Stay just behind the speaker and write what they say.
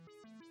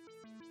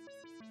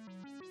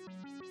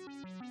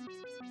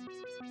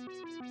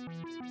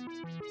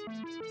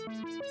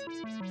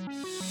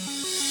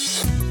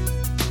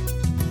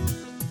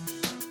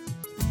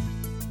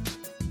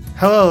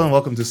Hello and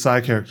welcome to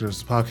Side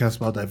Characters, a podcast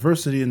about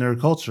diversity and nerd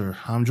culture.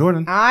 I'm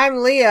Jordan.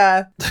 I'm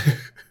Leah.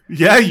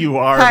 Yeah, you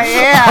are. I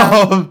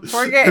am.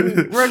 We're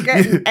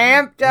getting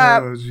amped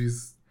up. Oh,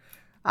 jeez.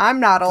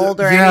 I'm not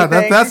old or yeah,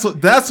 anything.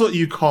 that's what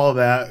you call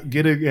that.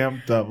 Getting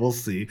amped up. We'll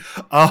see.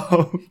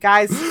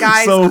 Guys,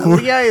 so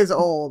Leah is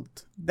old.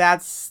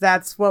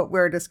 That's what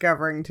we're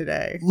discovering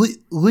today.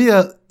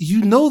 Leah,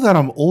 you know that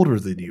I'm older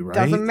than you, right?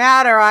 Doesn't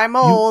matter. I'm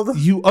old.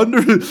 You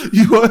understand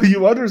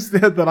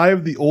that I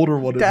am the older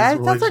one in this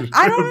relationship.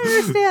 I don't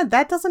understand.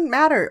 That doesn't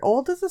matter.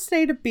 Old is a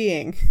state of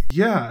being.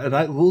 Yeah,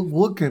 and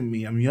look at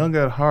me. I'm young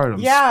at heart. I'm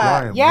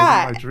spry. I'm living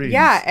my dreams.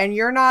 Yeah, and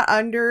you're not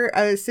under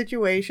a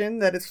situation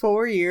that is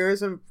 4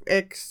 years of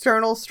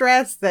external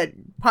stress that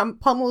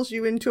pummels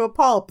you into a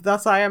pulp.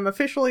 Thus, I am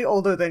officially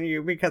older than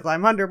you because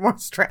I'm under more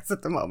stress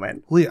at the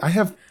moment. Leah, I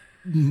have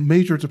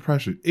major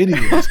depression.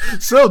 Anyways,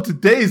 so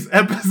today's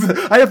episode,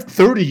 I have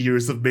 30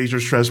 years of major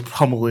stress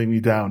pummeling me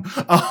down.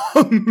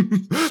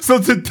 So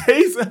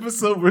today's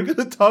episode, we're going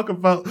to talk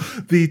about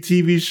the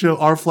TV show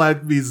Our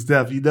Flag Means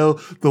Death. You know,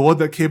 the one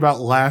that came out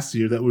last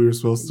year that we were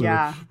supposed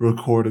to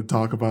record and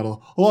talk about a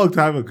long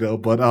time ago.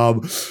 But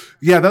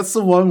yeah, that's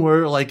the one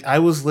where like I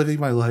was living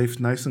my life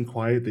nice and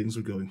quiet. Things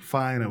were going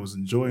fine. I was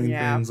enjoying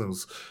things. I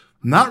was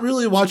not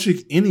really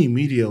watching any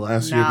media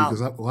last year because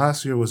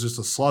last year was just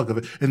a slug of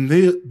it. And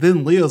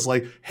then Leah's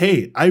like,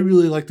 hey, I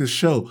really like this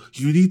show.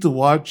 You need to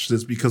watch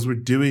this because we're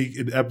doing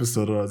an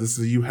episode on this.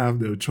 So you have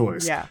no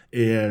choice. Yeah.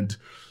 And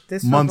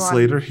months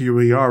later, here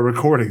we are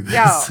recording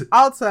this.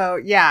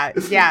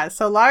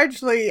 So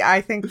largely,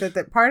 I think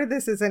that part of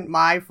this isn't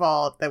my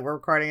fault that we're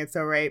recording it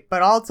so late,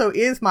 but also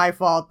is my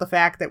fault the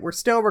fact that we're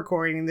still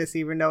recording this,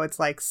 even though it's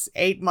like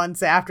 8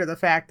 months after the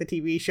fact the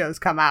TV shows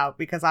come out,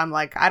 because I'm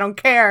like, I don't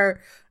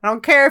care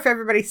if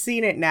everybody's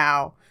seen it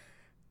now.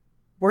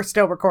 We're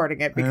still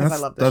recording it because I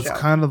love the show.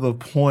 That's kind of the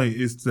point,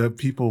 is that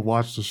people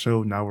watch the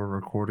show, now we're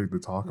recording to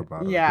talk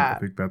about it. Yeah. I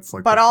think that's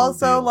like, but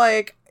also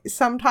like,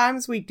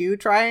 sometimes we do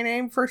try and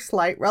aim for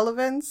slight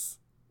relevance,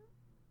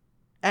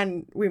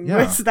 and we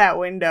miss that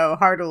window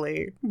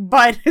heartily,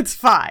 but it's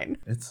fine.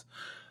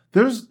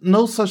 There's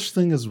no such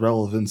thing as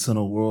relevance in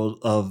a world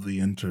of the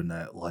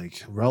internet.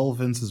 Like,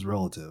 relevance is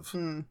relative.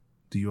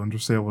 Do you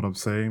understand what I'm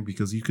saying?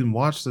 Because you can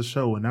watch the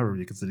show whenever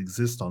because it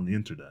exists on the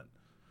internet.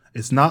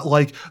 It's not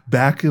like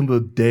back in the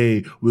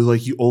day where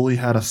like you only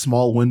had a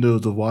small window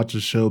to watch a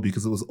show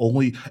because it was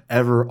only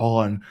ever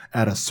on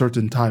at a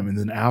certain time. And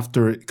then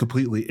after it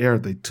completely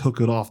aired, they took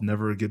it off,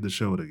 never again to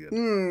show it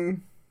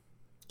again.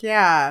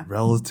 Yeah.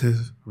 Relevance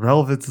is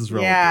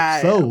relative.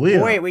 Yeah. So,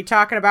 Leah. Wait, we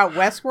talking about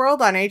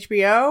Westworld on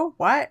HBO?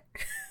 What?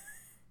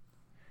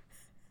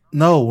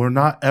 No, we're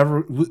not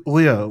ever.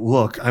 Leah,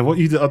 look, I want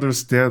you to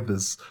understand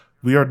this.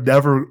 We are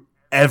never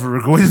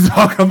ever going to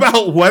talk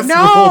about Westworld.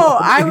 No,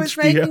 I was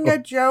making a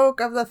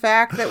joke of the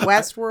fact that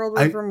Westworld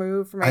was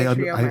removed from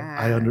HBO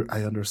Max. I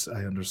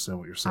understand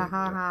what you're saying.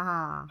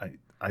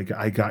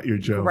 I got your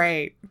joke.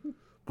 Great.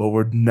 But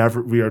we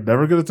are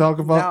never going to talk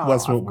about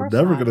Westworld. We're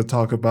never going to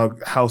talk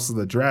about House of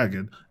the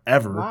Dragon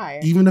ever.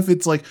 Why? Even if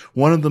it's like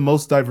one of the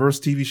most diverse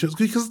TV shows,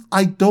 because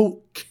I don't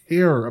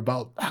care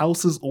about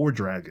houses or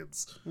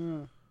dragons.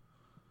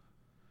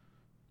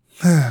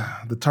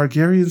 The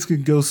Targaryens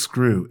can go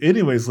screw.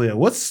 Anyways, Leah,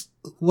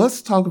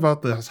 let's talk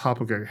about the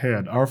topic at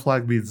hand. Our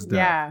Flag Means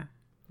Death.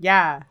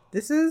 Yeah.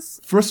 This is...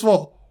 First of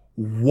all,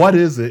 what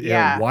is it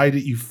and why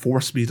did you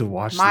force me to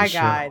watch this show?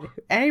 My God.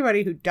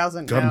 Anybody who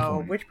doesn't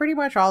know, which pretty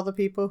much all the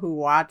people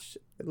who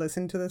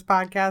listen to this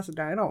podcast, and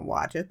I don't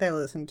watch it, they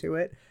listen to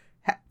it,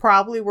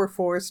 probably were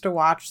forced to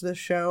watch this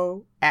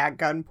show at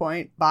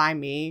gunpoint by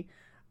me.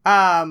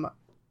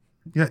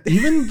 Yeah,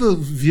 even the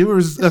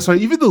viewers,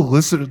 even the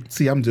listeners,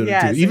 see, I'm doing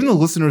it too. Even the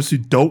listeners who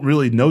don't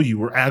really know you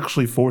were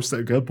actually forced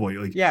at gunpoint.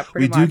 Like,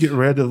 pretty much. Do get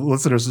random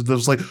listeners that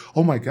was like,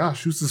 oh my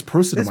gosh, who's this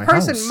person in my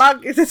house?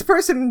 This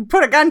person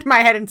put a gun to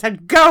my head and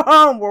said, go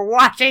home, we're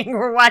watching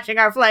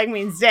Our Flag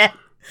Means Death.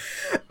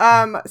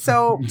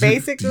 So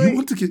basically... Do you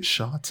want to get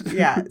shot?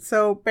 Yeah,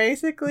 so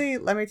basically,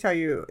 let me tell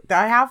you,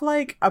 I have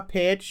like a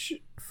pitch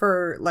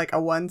for like a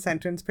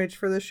 1-sentence pitch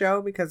for the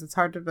show because it's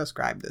hard to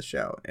describe this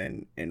show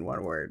in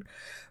one word.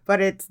 But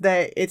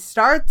it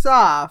starts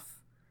off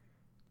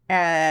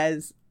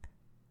as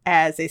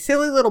a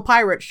silly little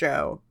pirate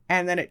show,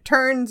 and then it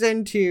turns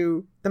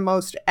into the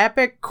most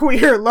epic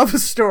queer love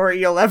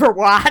story you'll ever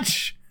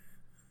watch.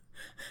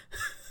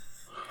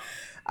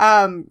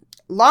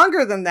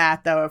 Longer than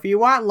that, though, if you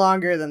want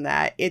longer than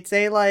that, it's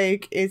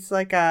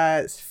like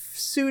a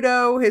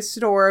pseudo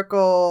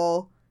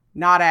historical,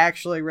 not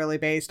actually really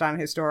based on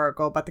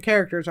historical, but the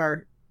characters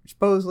are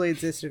supposedly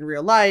exist in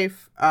real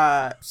life,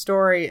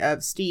 story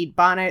of Stede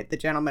Bonnet, the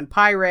gentleman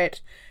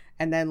pirate,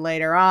 and then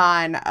later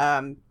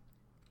on,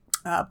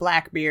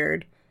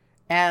 Blackbeard,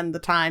 and the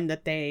time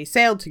that they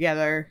sailed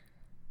together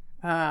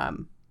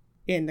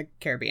in the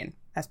Caribbean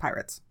as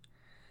pirates.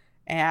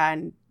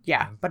 And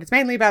yeah, but it's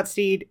mainly about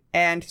Stede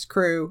and his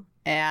crew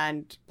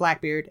and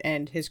Blackbeard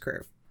and his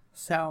crew.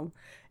 So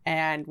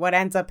And what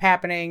ends up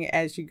happening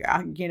as you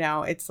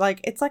know, it's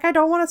like I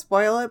don't want to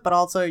spoil it, but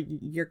also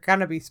you're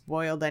gonna be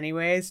spoiled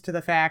anyways, to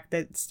the fact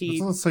that Steve. I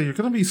was gonna say you're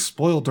gonna be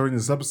spoiled during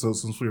this episode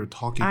since we were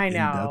talking in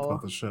depth know.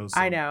 about the show. So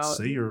I know.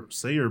 Say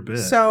your bit.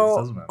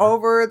 So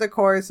over the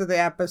course of the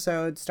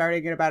episode,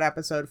 starting at about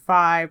episode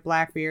 5,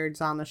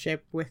 Blackbeard's on the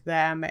ship with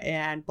them,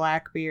 and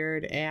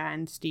Blackbeard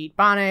and Stede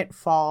Bonnet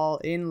fall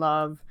in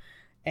love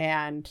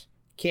and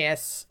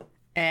kiss,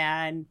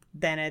 and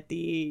then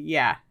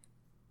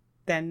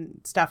then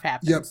stuff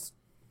happens. Yep.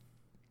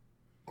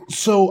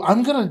 So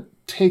I'm gonna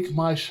take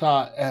my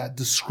shot at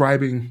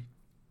describing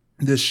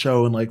this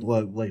show in like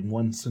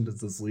one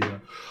sentence as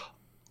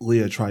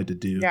Leah tried to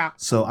do. Yeah.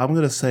 So I'm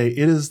gonna say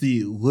it is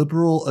the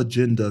liberal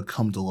agenda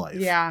come to life.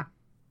 Yeah.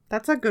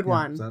 That's a good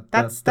one.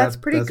 That's pretty that's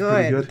good.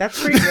 pretty good.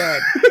 That's pretty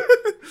good.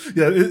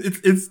 Yeah,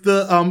 it's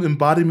the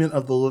embodiment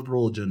of the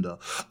liberal agenda.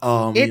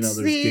 There's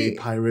gay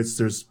pirates,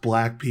 there's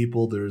black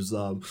people, there's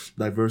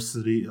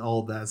diversity,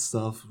 all that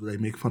stuff. They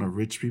make fun of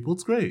rich people.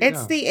 It's great.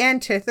 It's the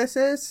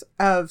antithesis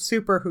of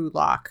Super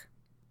Hulock.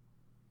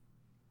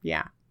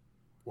 Yeah.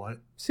 What?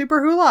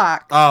 Super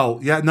Hulock. Oh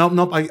yeah,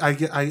 nope. I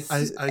get.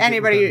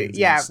 Anybody?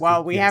 Yeah. Yes.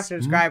 Well, we have Yes. to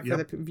describe for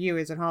Yep. the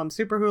viewers at home.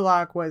 Super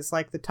Hulock was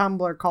like the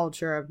Tumblr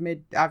culture of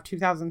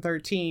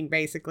 2013,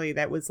 basically.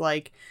 That was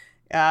like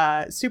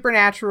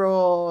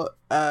Supernatural,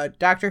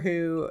 Doctor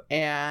Who,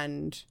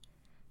 and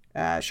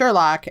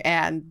Sherlock,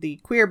 and the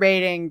queer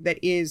baiting that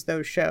is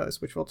those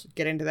shows, which we'll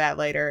get into that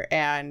later.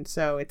 And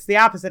so it's the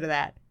opposite of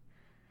that.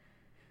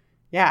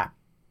 Yeah.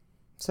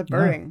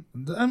 Subverting.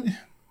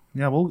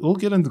 Yeah, we'll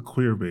get into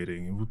queer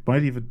baiting. We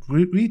might even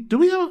do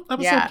we have an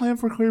episode planned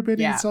for queer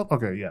baiting itself?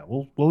 Okay, yeah,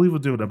 we'll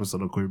even do an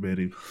episode of queer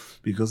baiting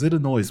because it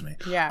annoys me.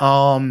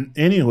 Yeah.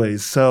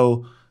 Anyways,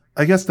 so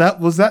I guess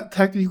that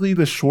technically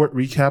the short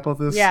recap of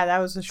this. Yeah, that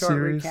was a short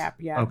series? recap.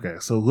 Yeah. Okay,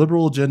 so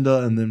liberal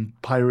agenda and then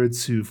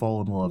pirates who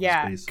fall in love.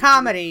 Yeah. Is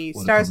Comedy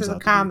what it starts comes as a out to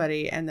be.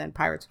 comedy, and then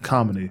pirates.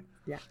 Comedy.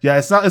 Yeah. Yeah,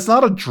 it's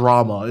not a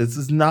drama.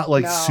 It's not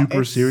like No,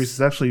 super it's- serious.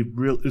 It's actually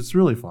real. It's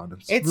really fun.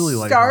 It really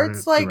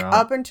starts like throughout.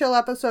 up until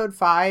episode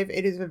 5.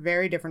 It is a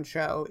very different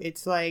show.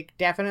 It's like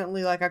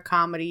definitely like a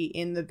comedy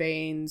in the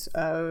veins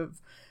of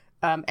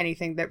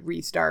anything that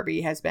Rhys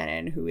Darby has been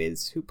in, who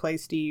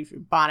plays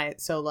Stede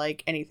Bonnet. So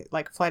like anything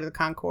like Flight of the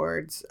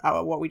Conchords,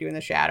 What We Do in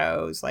the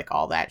Shadows, like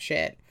all that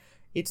shit.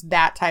 It's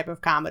that type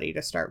of comedy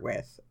to start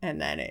with, and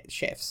then it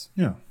shifts.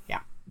 Yeah. Yeah.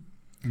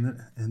 And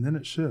then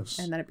it shifts.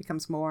 And then it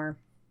becomes more.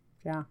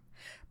 Yeah.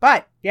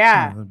 But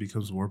yeah. And then it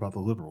becomes more about the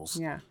liberals.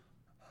 Yeah.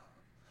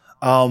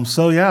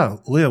 So yeah,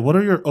 Leah, what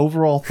are your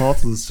overall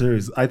thoughts of the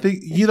series? I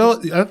think you're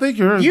You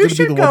gonna be the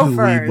should one go who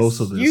lead most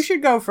of first. this. You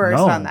should go first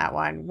No. on that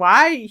one.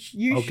 Why?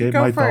 You Okay, should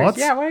go my first. thoughts?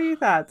 Yeah, what are your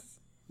thoughts?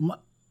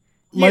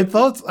 My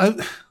thoughts.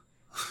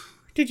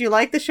 Did you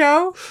like the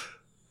show?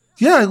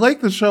 Yeah, I like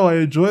the show. I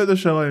enjoy the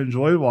show. I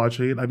enjoy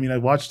watching it. I mean, I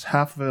watched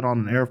half of it on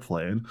an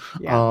airplane.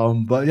 Yeah.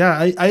 But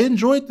yeah, I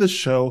enjoyed the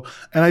show,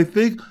 and I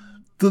think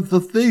the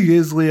thing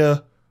is,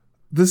 Leah,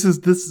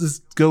 this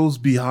goes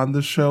beyond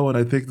the show, and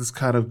I think this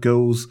kind of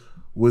goes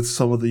with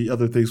some of the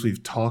other things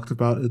we've talked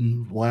about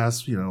in the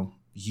last,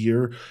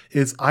 year.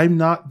 Is I'm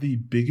not the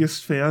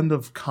biggest fan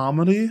of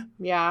comedy.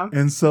 Yeah.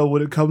 And so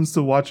when it comes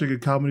to watching a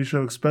comedy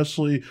show,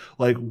 especially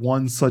like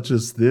one such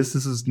as this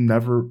is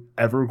never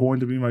ever going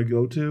to be my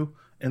go-to.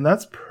 And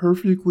that's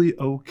perfectly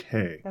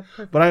okay. That's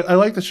perfect. But I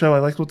like the show. I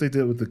liked what they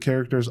did with the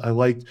characters. I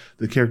liked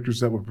the characters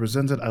that were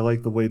presented. I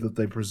like the way that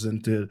they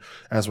presented,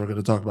 as we're going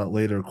to talk about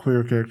later,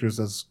 queer characters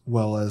as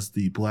well as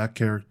the black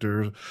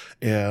characters,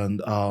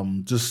 and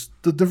just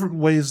the different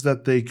ways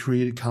that they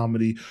created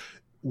comedy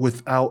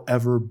without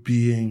ever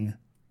being,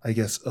 I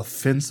guess,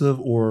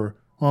 offensive or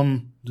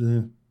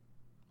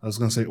I was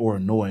gonna say or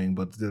annoying,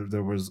 but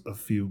there was a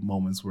few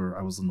moments where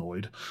I was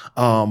annoyed.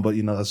 But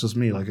that's just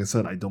me. Like I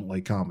said, I don't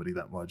like comedy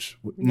that much.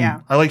 Yeah.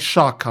 I like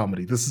shock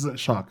comedy. This isn't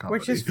shock comedy,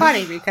 Which is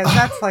funny because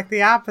that's like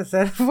the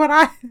opposite of what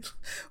I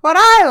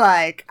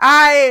like.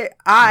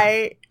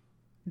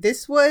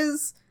 This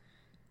was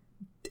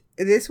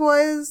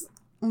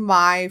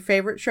my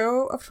favorite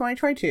show of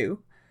 2022.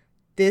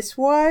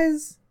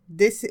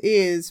 This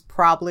is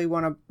probably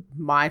one of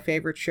my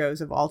favorite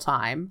shows of all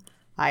time.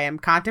 I am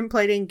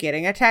contemplating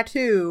getting a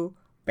tattoo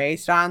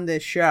based on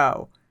this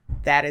show.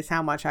 That is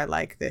how much I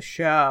like this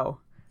show.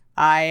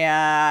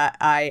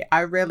 I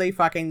really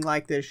fucking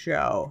like this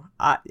show.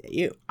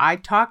 I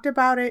talked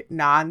about it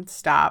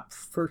nonstop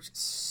for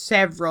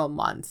several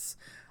months.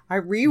 I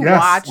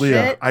rewatched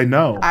Leah, it. I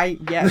know.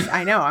 Yes,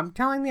 I know. I'm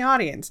telling the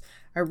audience.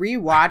 I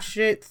rewatched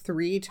it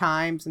 3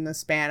 times in the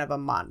span of a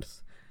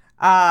month.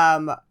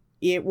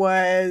 It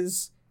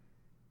was.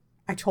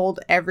 I told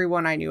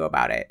everyone I knew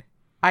about it.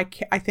 I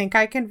think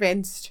I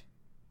convinced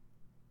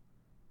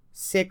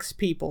 6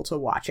 people to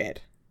watch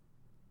it,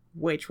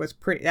 which was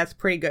that's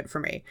pretty good for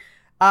me.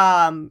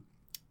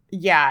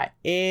 Yeah,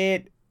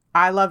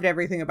 I loved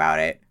everything about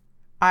it.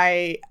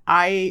 I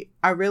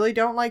really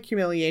don't like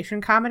humiliation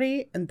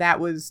comedy, and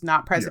that was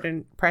not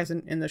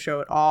present in the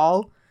show at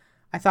all.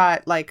 I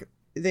thought like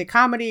the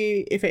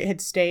comedy, if it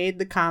had stayed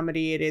the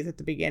comedy it is at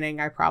the beginning,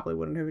 I probably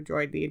wouldn't have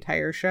enjoyed the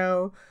entire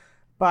show.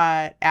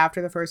 But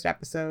after the first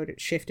episode,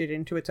 it shifted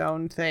into its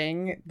own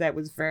thing that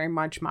was very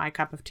much my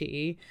cup of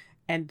tea.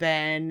 And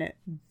then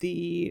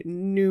the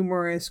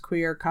numerous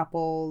queer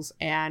couples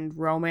and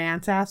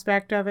romance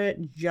aspect of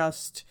it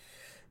just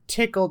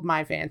tickled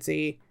my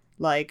fancy,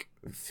 like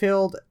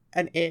filled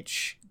an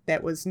itch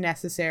that was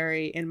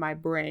necessary in my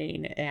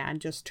brain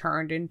and just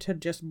turned into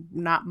just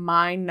not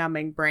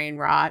mind-numbing brain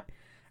rot.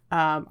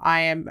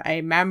 I am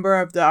a member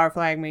of the Our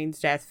Flag Means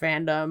Death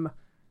fandom.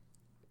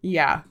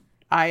 Yeah,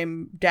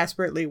 I'm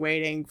desperately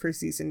waiting for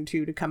season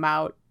 2 to come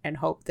out and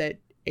hope that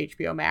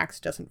HBO Max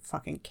doesn't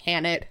fucking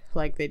can it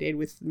like they did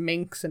with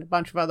Minx and a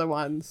bunch of other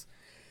ones.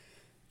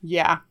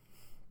 Yeah.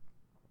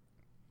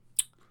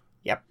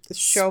 Yep, this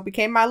show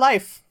became my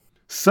life.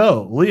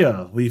 So,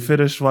 Leah, we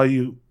finished while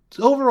you...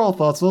 Overall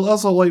thoughts.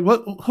 Also, like,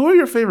 who are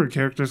your favorite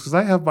characters? Because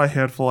I have my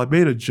handful. I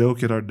made a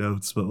joke in our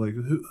notes, but like,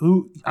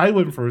 who? I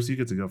went first. You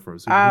get to go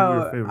first. Who are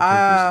your favorite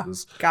characters in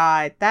this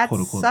God, that's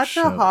quote-unquote such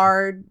show?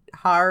 a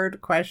hard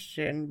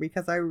question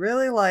because I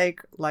really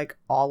like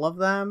all of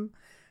them.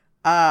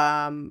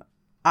 I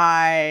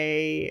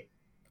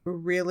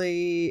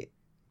really...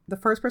 The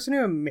first person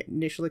who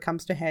initially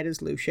comes to head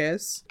is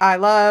Lucius. I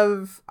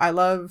love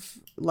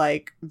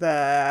like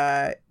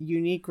the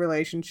unique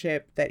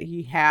relationship that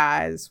he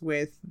has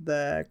with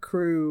the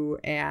crew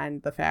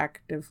and the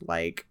fact of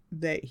like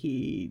that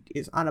he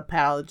is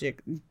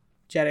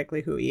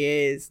unapologetically who he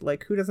is.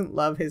 Like, who doesn't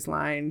love his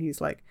line? He's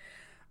like,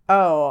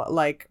 oh,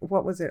 like,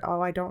 what was it? Oh,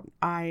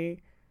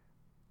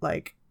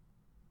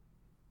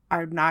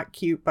 I'm not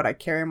cute, but I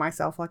carry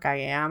myself like I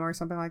am, or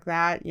something like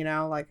that, you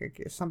know, like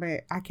something,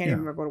 I can't even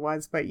remember what it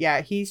was, but yeah,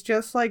 he's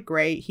just like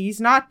great.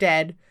 He's not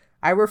dead.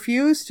 I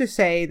refuse to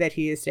say that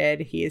he is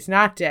dead. He is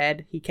not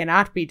dead. He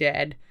cannot be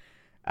dead.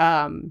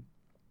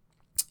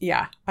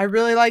 Yeah, I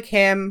really like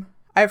him.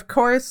 I, of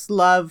course,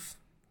 love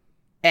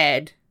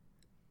Ed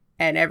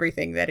and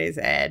everything that is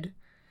Ed.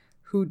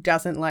 Who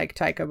doesn't like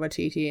Taika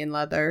Waititi in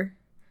leather?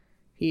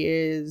 He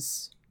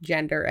is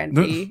gender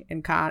envy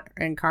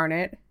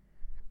incarnate.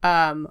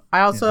 I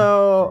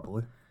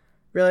also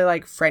really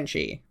like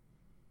Frenchie.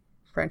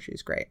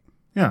 Frenchie's great.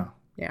 Yeah.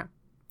 Yeah.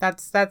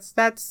 That's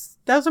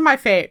those are my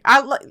fave.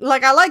 I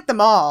like them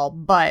all,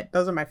 but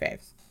those are my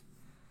faves.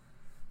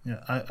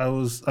 Yeah,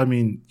 I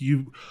mean,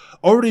 you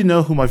already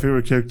know who my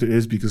favorite character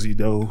is because you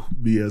know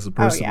me as a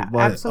person. Oh, yeah,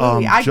 but,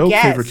 absolutely. Joe's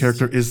favorite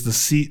character is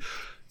the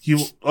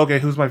okay,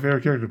 who's my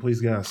favorite character?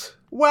 Please guess.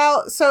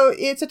 Well, so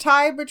it's a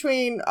tie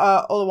between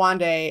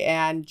Oluwande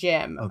and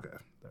Jim. Okay.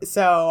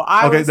 So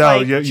I was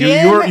like,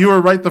 Jim, you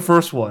were right the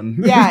first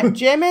one. Yeah,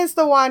 Jim is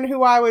the one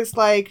who I was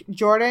like,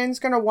 Jordan's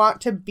gonna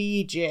want to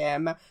be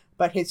Jim,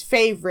 but his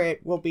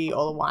favorite will be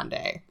Oluwande.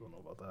 I don't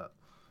know about that.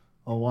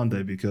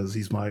 Oluwande because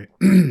he's my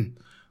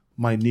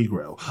my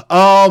Negro.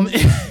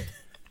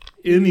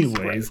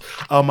 Anyways,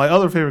 my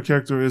other favorite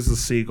character is the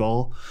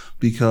Seagull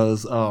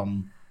because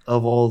of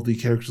all the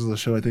characters of the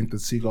show, I think that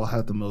Seagull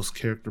had the most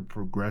character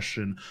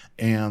progression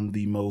and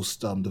the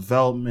most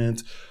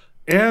development,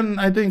 and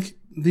I think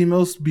the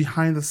most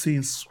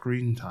behind-the-scenes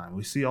screen time.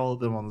 We see all of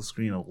them on the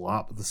screen a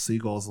lot, but the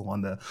Seagull is the one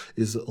that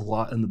is a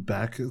lot in the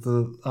back of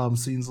the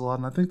scenes a lot,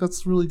 and I think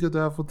that's really good to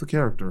have with the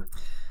character.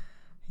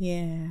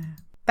 Yeah.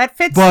 That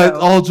fits, But though.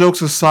 all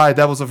jokes aside,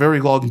 that was a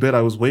very long bit.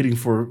 I was waiting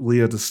for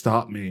Leah to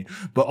stop me.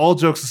 But all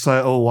jokes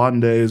aside,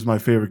 Oluwande is my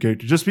favorite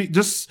character.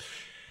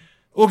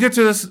 We'll get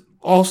to this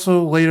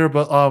also later,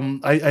 but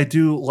I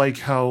do like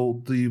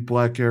how the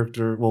black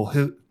character,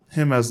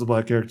 him as the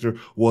black character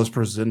was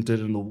presented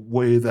in the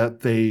way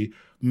that they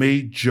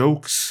made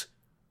jokes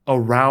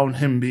around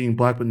him being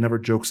black, but never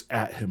jokes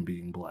at him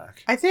being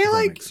black. I feel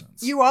like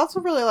you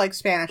also really like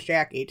Spanish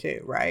Jackie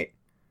too, right?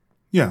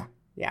 Yeah.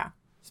 Yeah.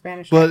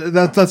 Spanish But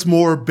that's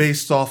more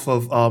based off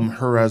of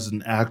her as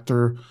an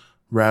actor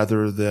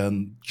rather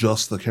than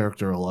just the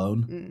character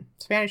alone.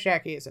 Spanish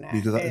Jackie is an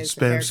actor. Because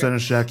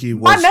Spanish Jackie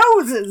was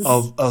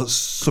a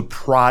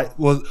surprise.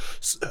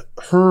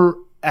 Her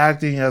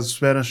acting as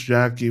Spanish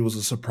Jackie was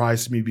a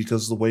surprise to me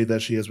because the way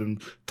that she has been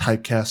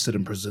typecasted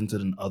and presented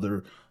in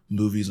other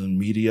movies and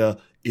media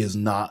is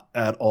not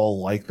at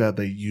all like that.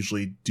 They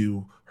usually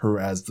do her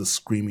as the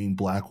screaming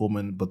black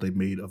woman, but they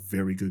made a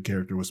very good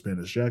character with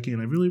Spanish Jackie, and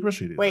I really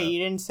appreciated Wait, that. You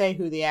didn't say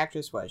who the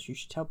actress was. You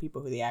should tell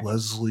people who the actress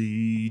was.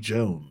 Leslie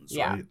Jones,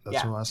 right?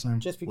 That's her last name?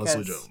 Just because.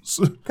 Leslie Jones.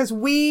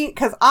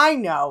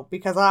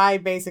 Because I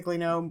basically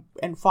know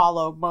and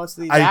follow most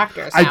of these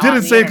actors. I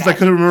didn't say it because I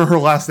couldn't remember her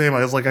last name.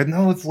 I was like, I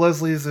know it's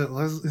Leslie. It's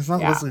not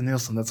Leslie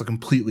Nielsen. That's a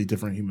completely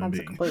different human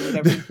being. A completely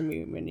different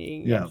human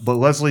being. Yeah, but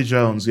Leslie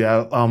Jones,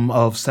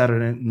 of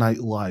Saturday Night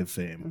Live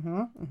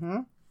fame.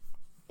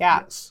 Yeah.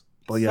 Yes.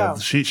 But yeah,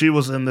 she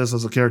was in this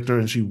as a character,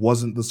 and she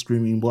wasn't the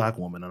screaming black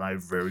woman, and I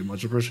very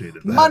much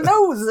appreciated that. My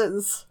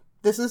noses.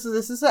 This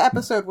is the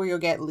episode where you'll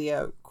get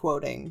Leah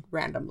quoting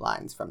random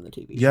lines from the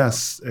TV show.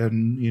 Yes,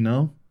 and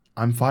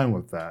I'm fine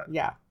with that.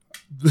 Yeah.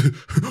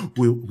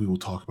 we will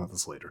talk about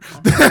this later.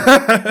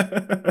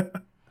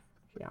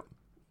 Yeah.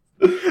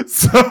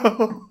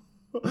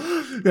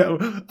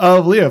 Yeah.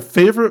 Leah,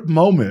 favorite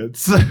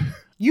moments.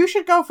 You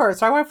should go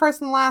first. I went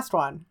first in the last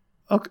one.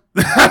 Okay.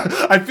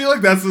 I feel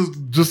like that's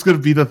just going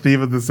to be the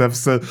theme of this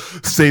episode.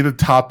 Say the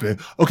topic.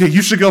 Okay,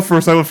 you should go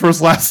first. I went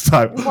first last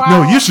time. Well,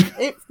 no, you should.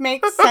 It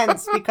makes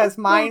sense because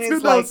mine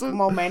is like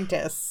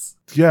momentous.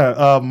 Yeah,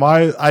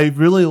 I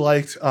really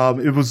liked,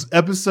 it was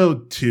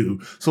episode 2.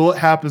 So what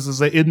happens is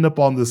they end up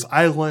on this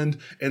island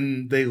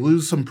and they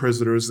lose some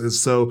prisoners. And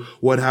so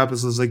what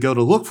happens is they go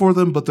to look for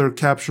them, but they're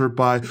captured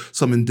by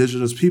some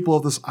indigenous people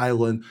of this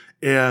island.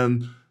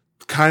 And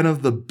kind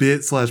of the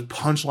bit /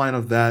 punchline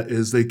of that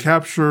is they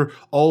capture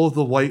all of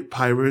the white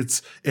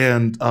pirates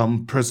and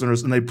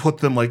prisoners, and they put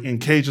them like in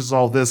cages,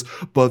 all this,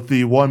 but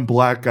the one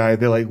black guy,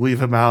 they like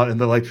leave him out, and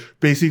they like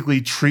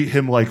basically treat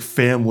him like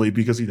family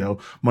because, you know,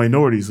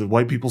 minorities and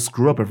white people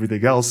screw up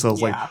everything else. So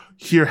it's like,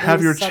 here,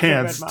 have your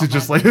chance to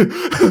just like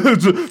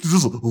to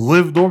just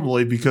live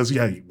normally because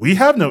we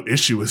have no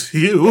issue with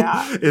you.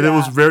 And it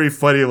was very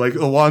funny. Like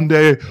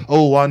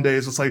Owande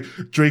is just like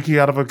drinking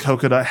out of a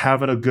coconut,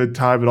 having a good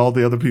time, and all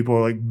the other people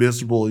are like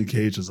miserable in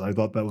cages. I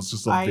thought that was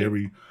just a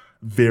very,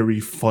 very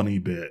funny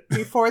bit.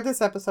 Before this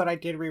episode, I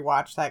did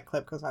rewatch that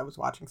clip because I was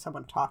watching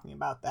someone talking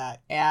about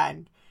that,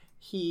 and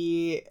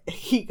he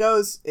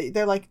goes,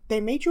 they're like,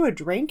 they made you a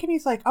drink, and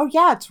he's like, oh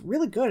yeah, it's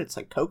really good, it's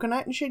like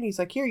coconut and shit, and he's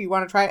like, here, you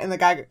want to try it? And the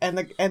guy and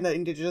the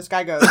indigenous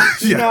guy goes,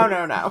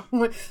 no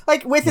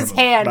like with his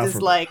hand is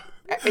like,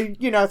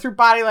 you know, through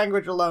body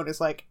language alone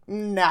is like,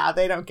 nah,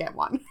 they don't get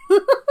one.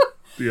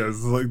 Yeah,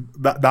 it's like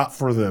not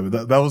for them.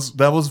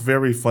 That was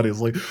very funny. It's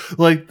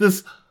like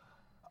this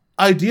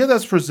idea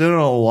that's presented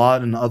a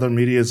lot in other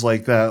media is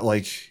like that,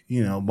 like,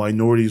 you know,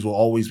 minorities will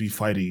always be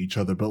fighting each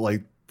other, but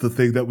like the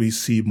thing that we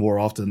see more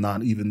often,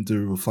 not even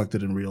to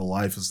reflected in real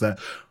life, is that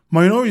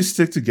minorities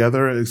stick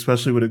together,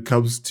 especially when it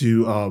comes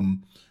to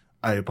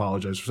I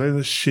apologize for saying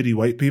this, shitty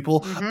white people.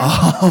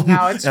 Mm-hmm.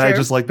 No, it's and true. I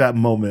just like that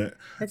moment.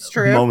 It's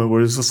true. Moment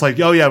where it's just like,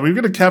 oh yeah, we're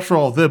gonna capture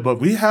all of them,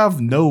 but we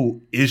have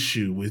no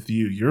issue with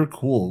you. You're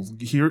cool.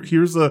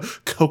 Here's a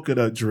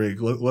coconut drink.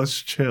 Let's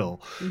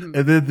chill. Mm-hmm.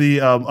 And then the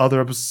other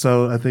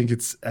episode, I think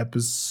that's 5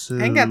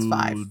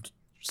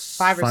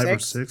 or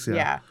 6.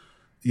 Yeah,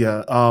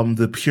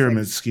 the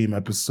pyramid scheme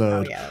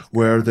episode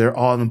where they're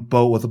on a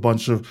boat with a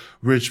bunch of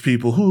rich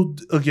people who,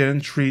 again,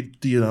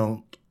 treat, you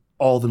know,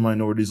 all the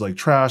minorities like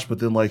trash, but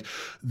then like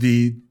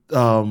the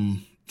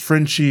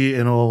Frenchie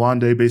and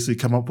Owande basically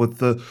come up with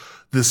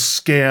this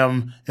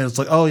scam, and it's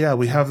like, oh yeah,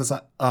 we have this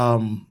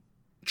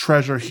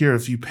treasure here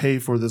if you pay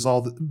for this.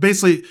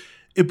 Basically,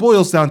 it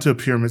boils down to a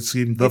pyramid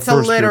scheme. It's a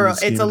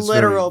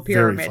literal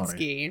pyramid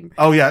scheme.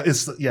 Oh yeah,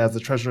 it's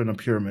the treasure in a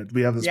pyramid.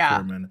 We have this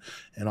pyramid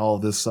and all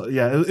of this.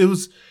 Yeah, it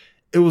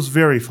was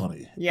very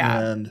funny. Yeah,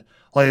 and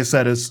like I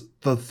said, it's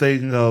the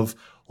thing of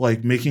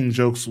like making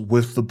jokes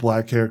with the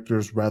black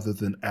characters rather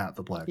than at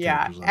the black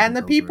characters. Yeah, and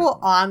the people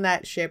on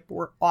that ship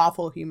were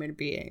awful human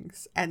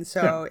beings, and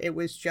so it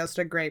was just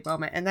a great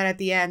moment. And then at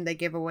the end, they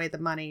give away the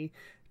money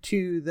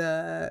to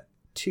the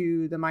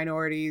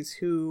minorities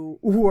who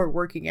are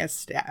working as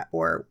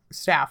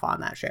staff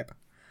on that ship.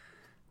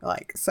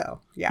 Like, so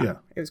it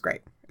was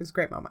great. It was a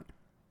great moment.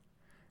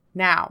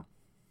 Now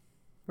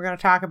we're going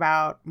to talk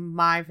about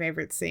my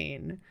favorite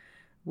scene,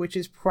 which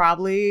is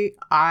probably,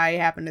 I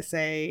happen to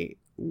say,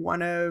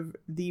 one of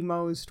the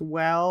most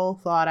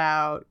well thought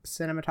out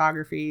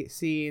cinematography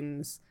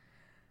scenes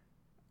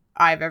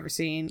I've ever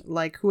seen.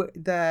 Like,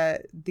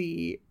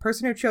 the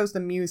person who chose the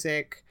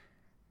music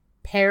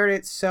paired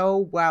it so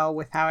well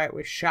with how it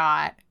was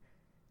shot,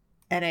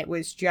 and it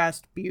was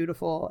just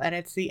beautiful. And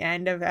it's the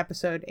end of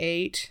episode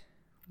 8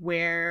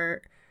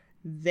 where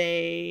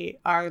they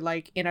are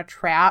like in a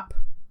trap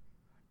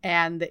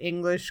and the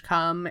English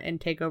come and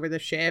take over the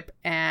ship,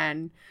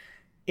 and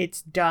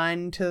it's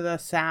done to the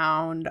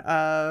sound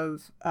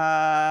of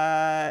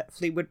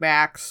Fleetwood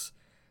Mac's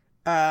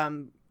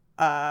God,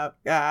 what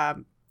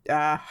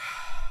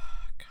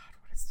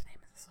is the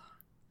name of the song?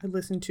 I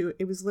listened to it.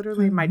 It was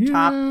literally my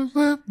top.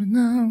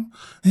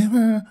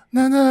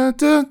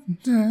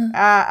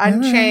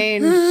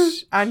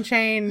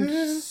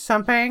 Unchained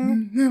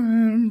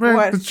something.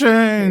 Break the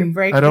chain.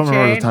 Break I don't the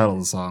remember chain. the title of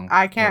the song.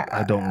 I can't.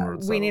 I don't remember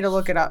the title. We need to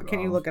look it up. Can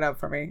you look it up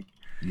for me?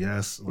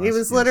 Yes. It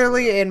was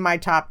literally in my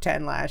top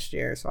 10 last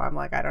year, so I'm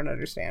like, I don't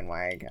understand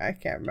why I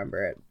can't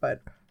remember it,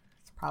 but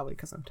it's probably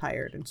because I'm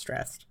tired and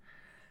stressed.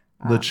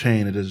 The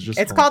Chain. It is just.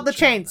 It's called The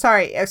Chain.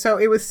 Sorry. So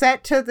it was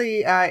set to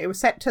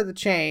the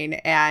chain,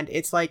 and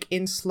it's like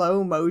in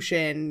slow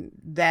motion,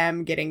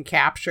 them getting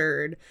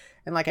captured,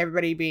 and like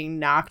everybody being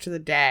knocked to the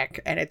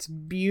deck, and it's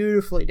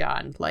beautifully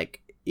done.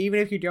 Like, even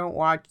if you don't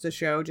watch the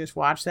show, just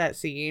watch that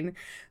scene.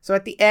 So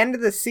at the end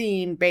of the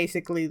scene,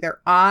 basically,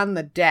 they're on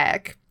the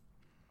deck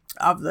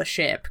of the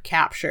ship,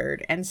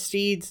 captured, and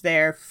Steed's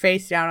there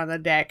face down on the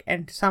deck,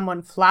 and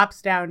someone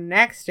flops down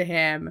next to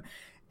him,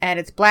 and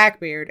it's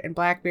Blackbeard. And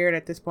Blackbeard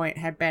at this point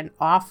had been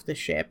off the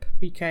ship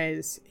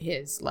because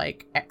his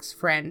like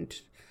ex-friend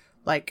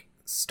like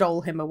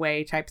stole him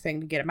away type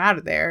thing to get him out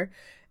of there.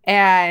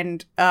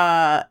 And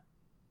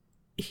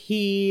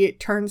he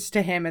turns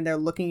to him and they're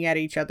looking at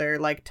each other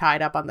like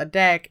tied up on the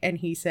deck, and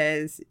he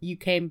says, "You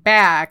came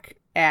back,"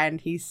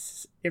 and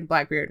he's in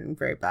Blackbeard, in a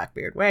very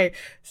Blackbeard way,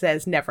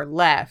 says, "Never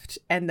left."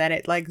 And then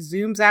it like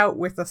zooms out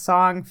with the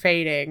song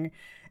fading,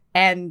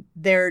 and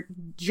they're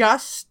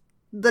just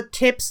the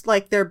tips,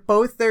 like they're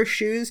both their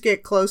shoes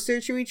get closer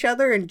to each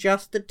other and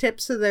just the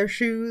tips of their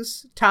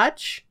shoes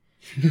touch.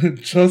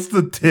 Just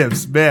the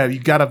tips, man. You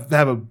gotta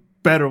have a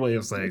better way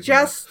of saying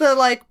just that. The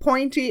like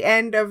pointy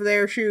end of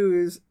their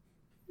shoes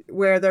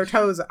where their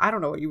toes, I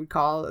don't know what you would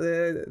call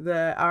you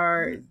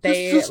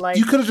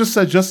could have just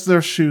said just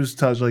their shoes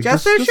touch, like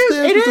just their shoes.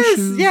 It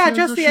is, yeah,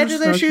 just the edge of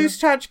their shoes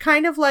touch,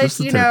 kind of like,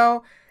 you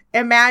know,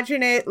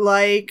 imagine it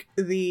like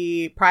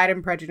the Pride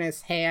and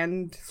Prejudice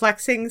hand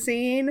flexing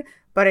scene,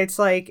 but it's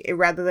like,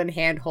 rather than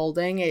hand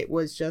holding, it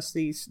was just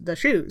the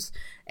shoes,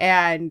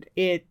 and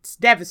it's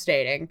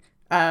devastating.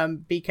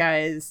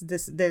 Because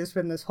there's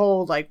been this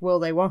whole like, will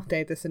they, won't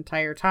they, this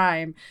entire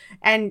time,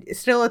 and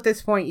still at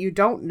this point you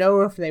don't know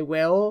if they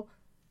will,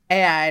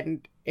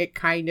 and it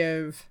kind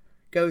of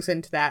goes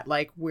into that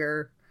like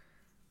the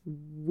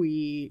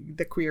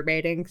queer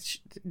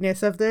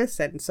baitingness of this,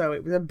 and so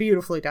it was a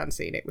beautifully done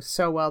scene. It was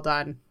so well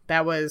done.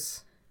 That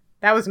was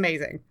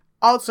amazing.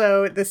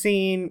 Also, the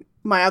scene,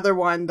 my other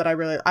one that I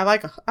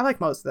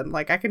like most of them.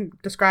 Like, I can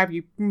describe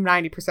you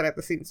 90% of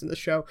the scenes in the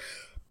show.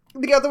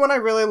 The other one I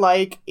really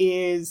like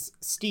is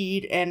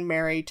Steed and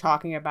Mary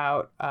talking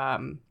about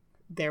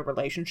their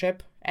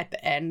relationship at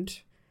the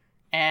end,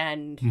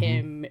 and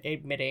him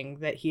admitting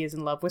that he is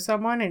in love with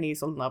someone and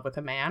he's in love with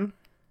a man,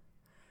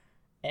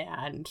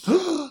 and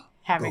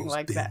having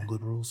like that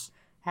liberals.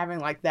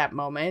 Having like that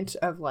moment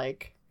of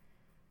like,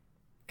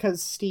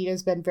 because Steed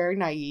has been very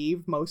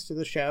naive most of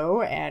the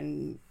show,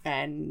 and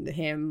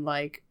him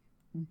like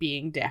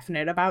being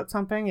definite about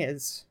something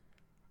is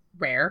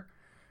rare.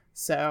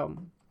 So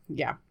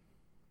yeah.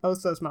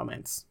 Those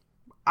moments.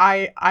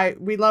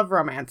 We love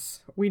romance.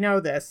 We know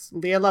this.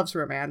 Leah loves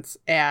romance,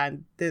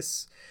 and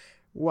this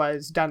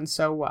was done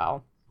so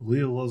well.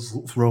 Leah loves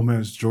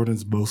romance.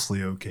 Jordan's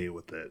mostly okay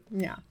with it.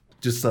 Yeah.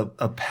 Just a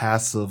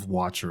passive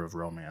watcher of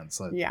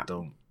romance. I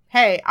don't.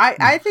 Hey,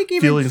 I think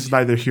even feelings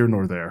neither here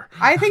nor there.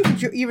 I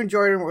think even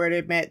Jordan would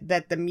admit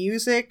that the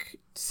music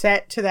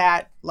set to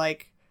that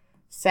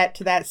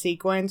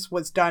sequence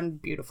was done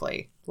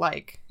beautifully.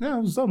 Like, yeah,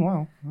 it was done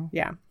well.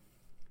 Yeah.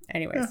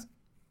 Anyways. Yeah.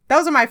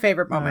 Those are my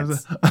favorite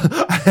moments.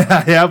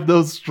 I have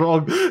no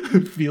strong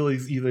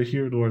feelings either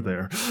here nor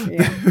there.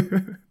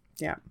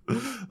 Yeah.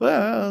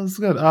 Well, that's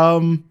good.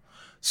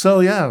 So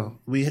yeah,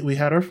 we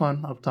had our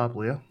fun up top,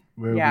 Leah,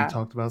 where we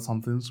talked about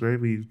something that's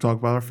great. We talked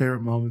about our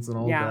favorite moments and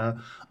all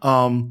of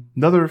that.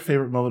 Another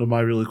favorite moment of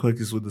mine, really quick,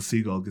 is when the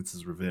seagull gets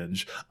his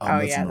revenge.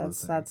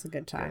 That's a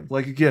good time.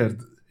 Like, again,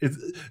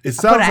 it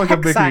sounds like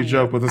I'm making a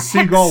joke, but the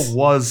seagull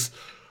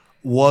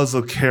was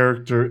a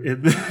character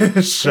in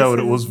this show, and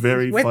it was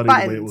very funny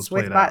the way it was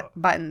played out.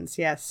 Buttons,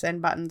 yes,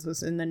 and Buttons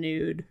was in the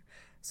nude,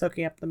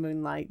 soaking up the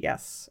moonlight.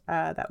 Yes,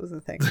 that was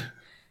the thing.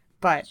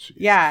 But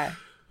yeah,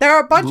 there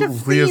are a bunch of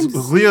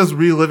themes. Leah's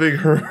reliving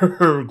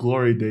her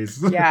glory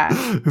days. Yeah,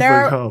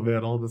 oh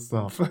man, all this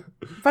stuff.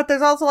 But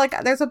there's also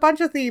there's a bunch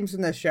of themes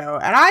in this show,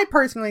 and I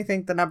personally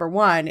think the number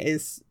one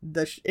is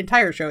the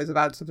entire show is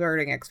about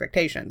subverting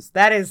expectations.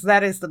 That is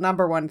the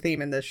number one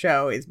theme in this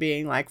show, is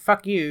being like,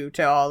 fuck you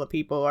to all the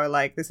people who are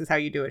like, this is how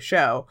you do a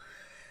show.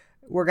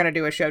 We're gonna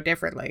do a show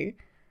differently,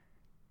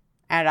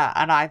 and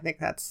I think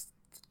that's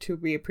to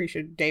be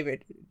appreciated.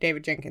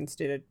 David Jenkins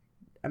did an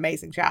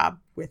amazing job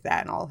with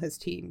that, and all his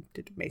team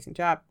did an amazing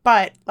job.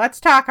 But let's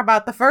talk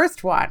about the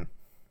first one.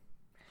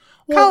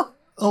 Well,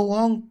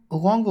 along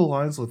the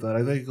lines with that,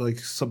 I think like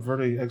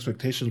subverting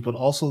expectations, but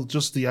also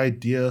just the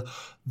idea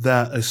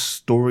that a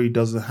story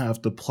doesn't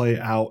have to play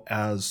out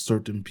as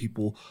certain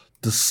people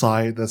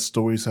decide that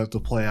stories have to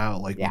play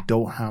out. Like, we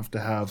don't have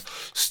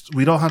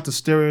to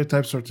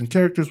stereotype certain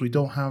characters. We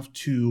don't have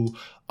to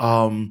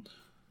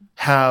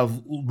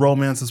have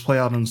romances play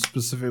out in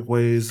specific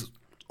ways,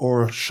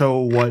 or show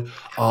what,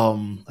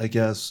 I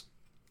guess,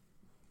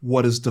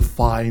 what is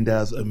defined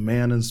as a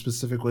man in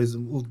specific ways.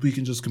 And we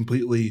can just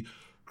completely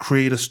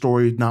create a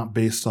story not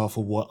based off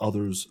of what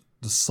others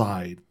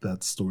decide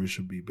that story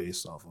should be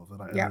based off of.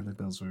 And I think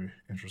that's very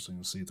interesting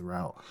to see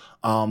throughout.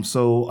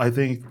 So I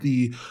think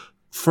the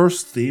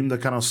first theme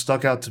that kind of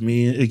stuck out to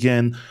me,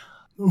 again,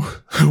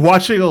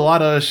 watching a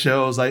lot of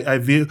shows,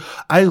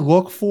 I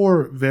look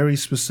for very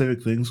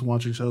specific things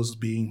watching shows,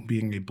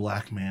 being a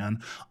black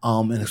man,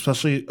 and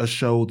especially a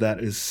show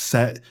that is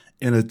set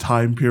in a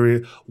time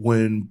period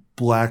when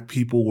black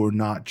people were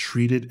not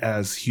treated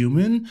as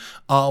human,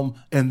 and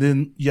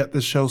then yet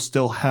the show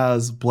still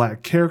has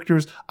black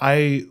characters.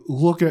 I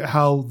look at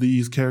how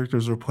these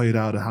characters are played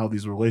out and how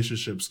these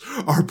relationships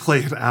are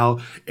played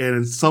out,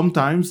 and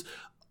sometimes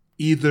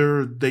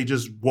either they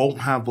just won't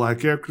have black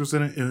characters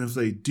in it, and if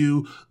they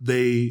do,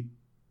 they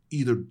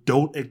either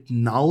don't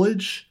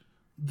acknowledge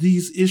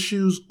these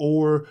issues,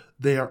 or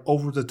they are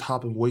over the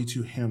top and way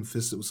too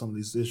ham-fisted with some of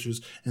these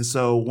issues. And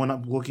so when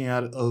I'm looking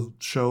at a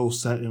show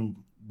set in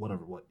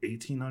whatever,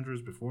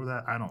 1800s before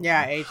that? I don't know.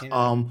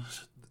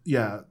 1800s.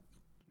 Yeah,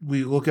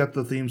 we look at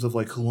the themes of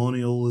like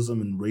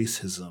colonialism and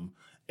racism.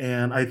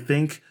 And I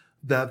think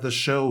that the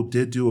show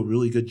did do a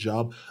really good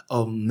job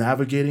of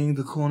navigating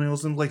the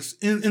colonialism, like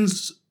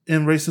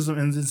in racism,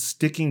 and then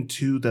sticking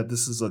to that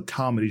this is a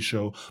comedy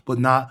show, but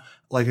not,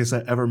 like I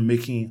said, ever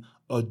making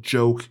a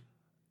joke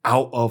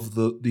out of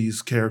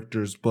these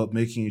characters, but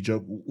making a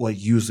joke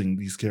like using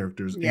these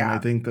characters. Yeah. And I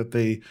think that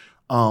they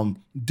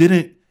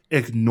didn't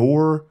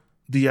ignore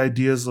the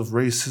ideas of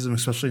racism,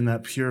 especially in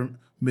that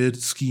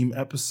pyramid scheme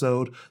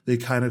episode. They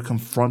kind of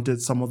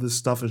confronted some of this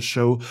stuff and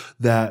show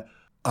that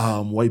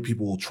white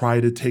people will try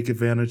to take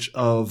advantage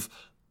of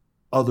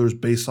others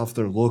based off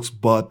their looks,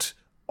 but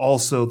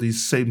also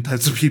these same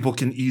types of people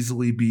can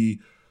easily be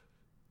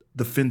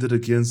defended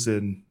against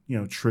and, you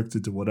know, tricked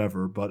into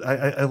whatever. But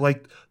I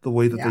liked the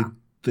way that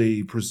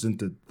they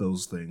presented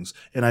those things.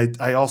 And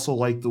I also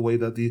like the way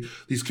that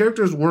these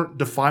characters weren't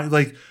defined,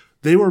 like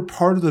they were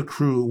part of the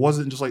crew. It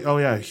wasn't just like, oh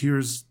yeah,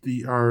 here's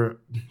our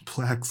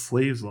black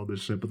slaves on this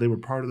ship, but they were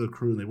part of the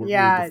crew and they weren't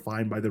really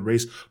defined by the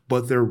race,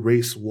 but their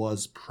race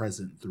was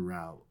present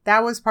throughout.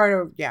 That was part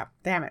of,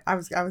 damn it. I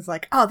was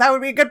like, oh, that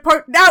would be a good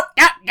point. No,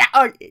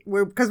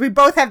 because we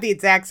both have the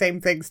exact same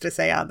things to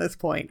say on this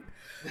point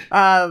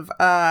of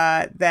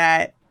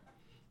that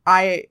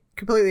I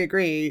completely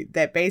agree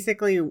that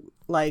basically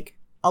like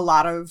a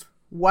lot of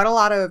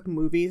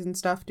movies and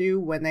stuff do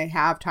when they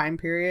have time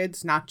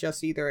periods, not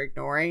just either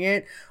ignoring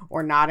it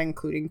or not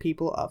including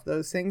people of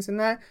those things in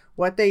that,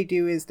 what they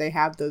do is they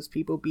have those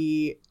people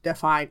be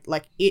defined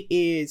like it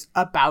is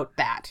about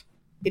that.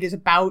 It is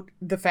about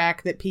the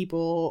fact that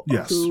people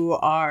who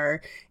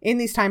are in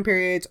these time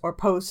periods or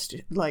post,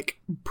 like,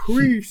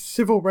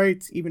 pre-civil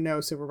rights, even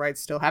though civil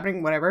rights still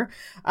happening, whatever,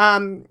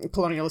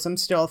 colonialism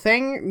still a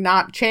thing,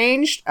 not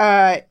changed,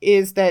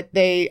 is that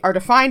they are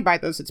defined by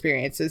those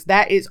experiences.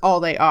 That is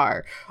all they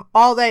are.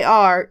 All they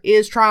are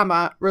is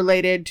trauma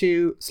related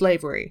to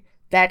slavery.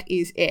 That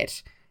is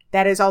it.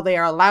 That is all they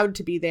are allowed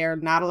to be. They are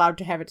not allowed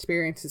to have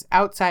experiences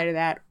outside of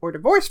that or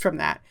divorced from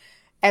that.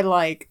 And,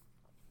 like,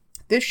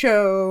 this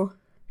show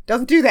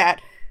doesn't do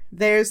that.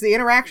 There's the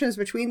interactions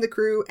between the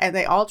crew and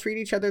they all treat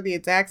each other the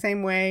exact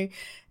same way.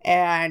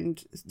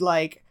 And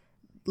like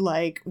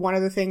one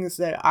of the things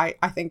that I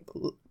think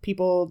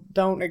people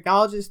don't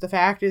acknowledge is the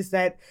fact is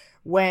that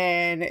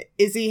when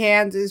Izzy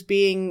Hands is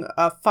being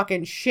a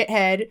fucking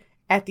shithead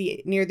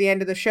near the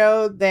end of the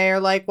show,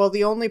 they're like, well,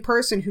 the only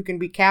person who can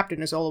be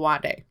captain is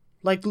Oluwande.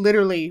 Like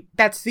literally,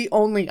 that's the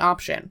only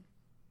option.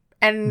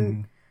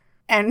 And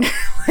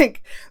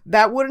like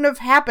that wouldn't have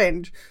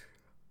happened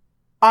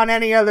on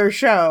any other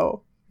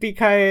show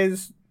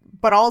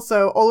but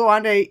also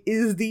Oluwande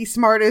is the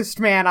smartest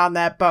man on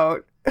that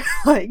boat.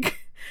 Like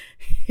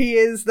he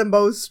is the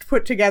most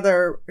put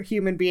together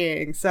human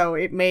being. So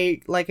it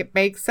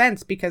makes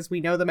sense because we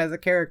know them as a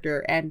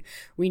character and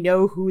we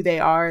know who they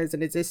are as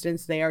an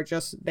existence. They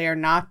are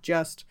not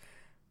just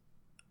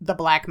the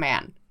black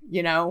man,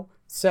 you know?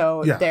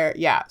 So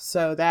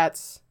so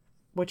that's,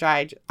 which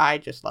I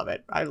just love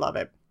it. I love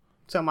it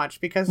so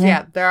much because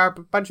there are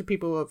a bunch of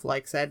people who have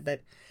like said that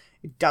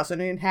it doesn't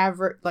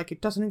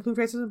include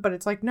racism, but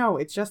it's like, no,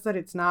 it's just that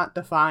it's not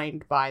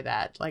defined by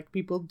that. Like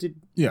people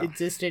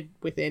existed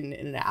within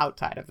and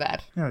outside of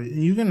that. Yeah,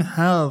 you can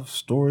have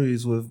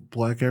stories with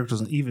black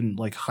characters and even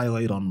like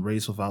highlight on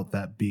race without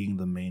that being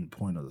the main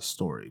point of the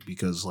story.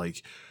 Because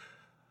like,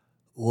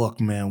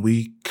 look, man,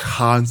 we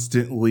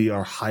constantly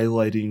are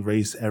highlighting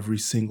race every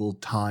single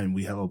time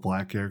we have a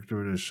black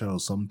character in a show.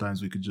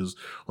 Sometimes we could just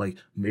like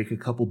make a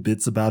couple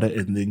bits about it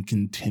and then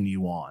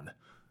continue on.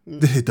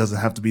 It doesn't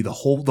have to be the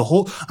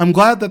whole. I'm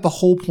glad that the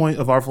whole point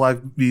of Our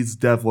Flag Means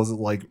Death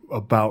wasn't like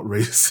about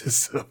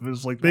racism. It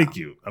was like, thank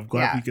you. I'm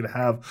glad we could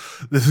have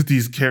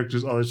these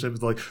characters on the ship.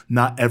 It's like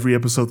not every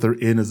episode they're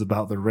in is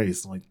about their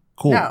race. I'm like,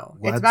 cool. No,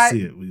 glad to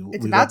see it. We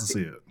love to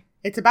see it.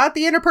 It's about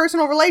the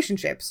interpersonal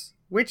relationships,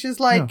 which is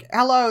like,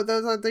 hello,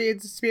 those are the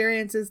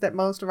experiences that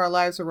most of our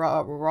lives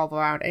revolve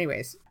around.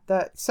 Anyways,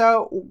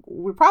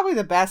 probably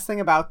the best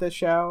thing about this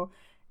show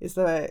is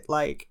that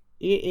like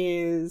it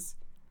is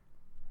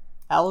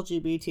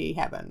LGBT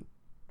heaven.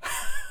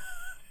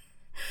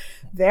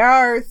 There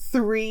are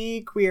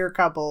 3 queer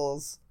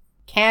couples,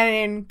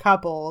 canon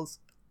couples,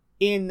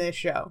 in this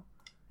show.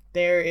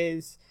 There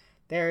is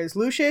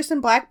Lucius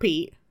and Black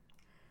Pete.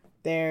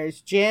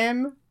 There's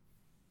Jim,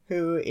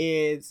 who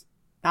is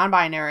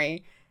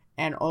non-binary,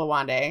 and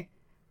Oluwande.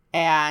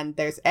 And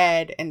there's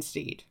Ed and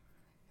Steed.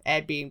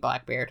 Ed being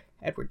Blackbeard,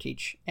 Edward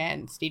Teach,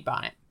 and Steed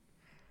Bonnet.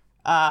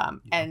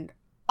 And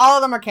all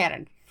of them are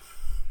canon.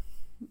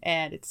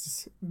 And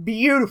it's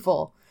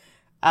beautiful.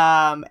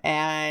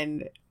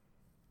 And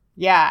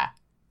yeah,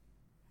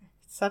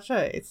 it's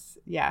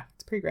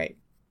pretty great.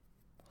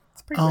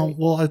 It's pretty great.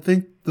 Well, I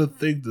think the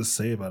thing to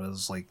say about it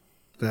is like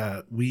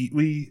that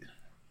we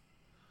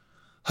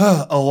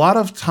a lot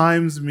of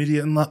times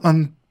media, and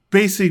I'm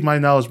basing my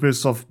knowledge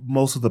based off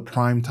most of the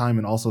prime time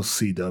and also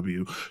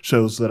CW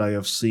shows that I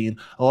have seen.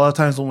 A lot of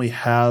times when we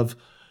have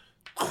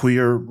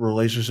queer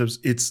relationships,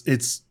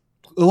 it's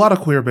a lot of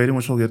queer baiting,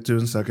 which we'll get to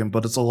in a second,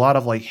 but it's a lot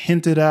of like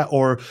hinted at,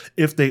 or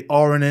if they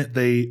are in it,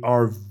 they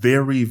are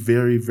very,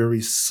 very,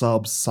 very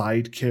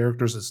side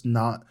characters. It's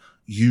not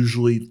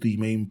usually the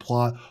main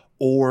plot,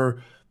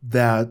 or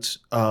that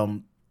a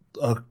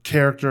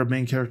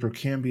main character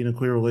can be in a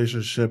queer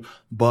relationship,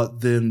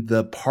 but then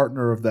the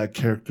partner of that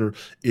character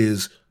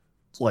is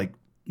like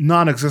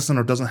non-existent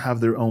or doesn't have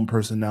their own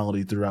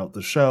personality throughout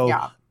the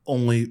show,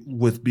 only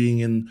with being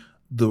in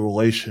the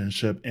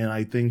relationship. And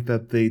I think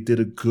that they did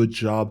a good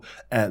job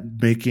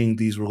at making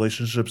these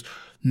relationships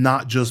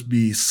not just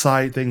be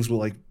side things, but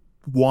like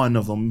one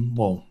of them,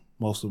 well,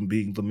 most of them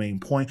being the main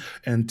point,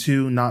 and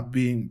two, not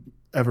being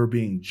ever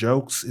being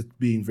jokes. It's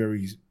being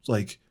very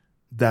like,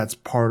 that's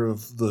part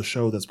of the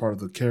show, that's part of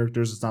the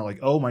characters. It's not like,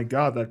 oh my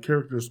god, that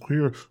character is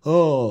queer,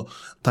 oh,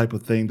 type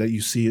of thing that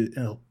you see in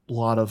a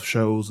lot of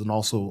shows and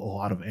also a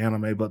lot of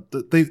anime. But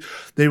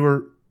they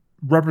were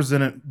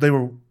represented, they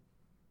were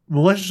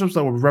relationships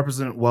that were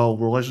represented well,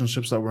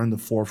 relationships that were in the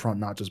forefront,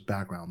 not just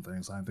background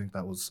things. I think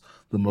that was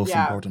the most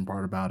important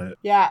part about it.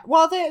 Yeah,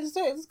 well, there's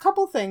a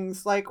couple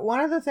things. Like,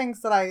 one of the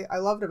things that I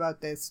loved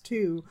about this,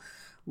 too,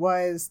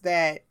 was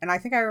that, and I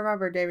think I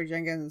remember David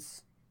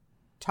Jenkins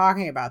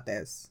talking about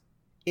this,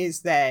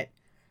 is that,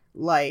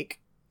 like,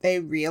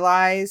 they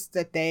realized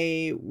that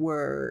they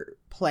were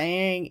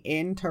playing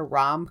into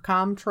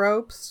rom-com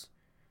tropes.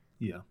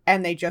 Yeah.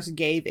 And they just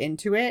gave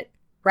into it.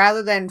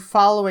 Rather than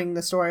following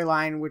the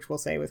storyline, which we'll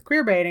say with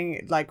queer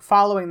baiting, like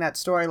following that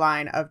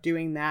storyline of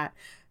doing that.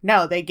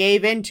 No, they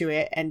gave into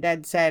it and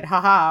then said,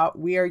 haha,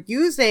 we are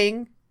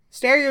using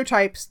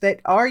stereotypes that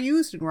are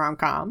used in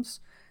rom-coms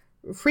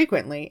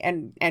frequently,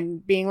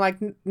 and being like,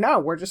 no,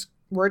 we're just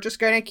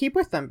going to keep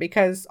with them,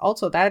 because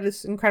also that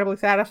is incredibly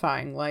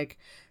satisfying. Like,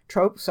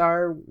 tropes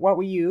are what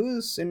we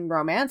use in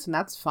romance, and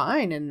that's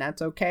fine and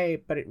that's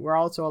okay, but we're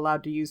also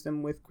allowed to use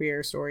them with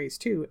queer stories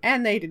too.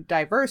 And they did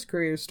diverse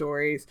queer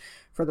stories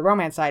for the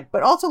romance side.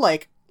 But also,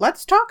 like,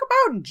 let's talk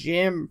about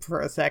Jim for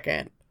a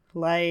second.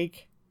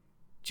 Like,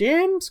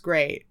 Jim's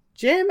great.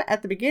 Jim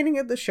at the beginning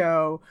of the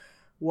show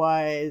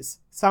was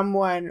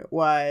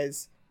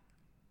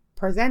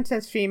presents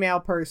as female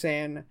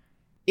person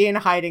in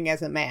hiding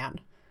as a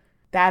man.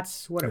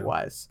 That's what it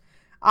was.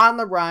 On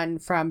the run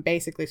from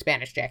basically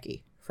Spanish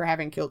Jackie for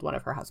having killed one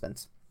of her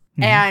husbands.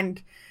 Mm-hmm.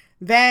 And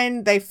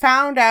then they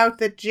found out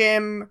that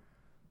Jim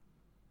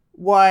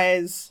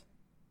was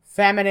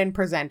feminine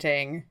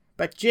presenting,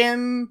 but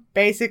Jim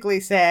basically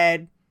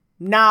said,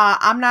 nah,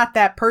 I'm not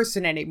that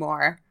person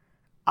anymore.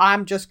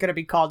 I'm just going to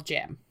be called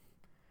Jim.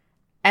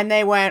 And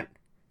they went,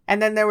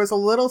 and then there was a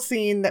little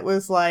scene that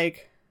was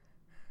like,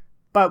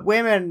 but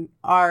women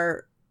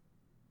are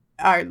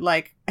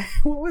like,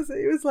 what was it?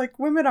 It was like,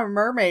 women are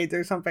mermaids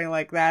or something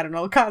like that. And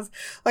all cause,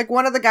 like,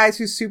 one of the guys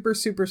who's super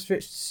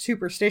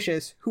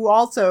superstitious, who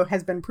also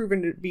has been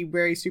proven to be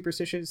very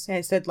superstitious,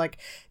 has said, like,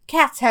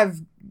 cats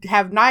have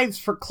knives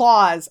for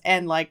claws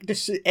and like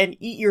and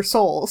eat your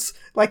souls,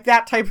 like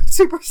that type of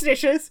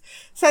superstitious,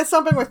 says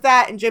something with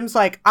that, and Jim's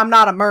like, I'm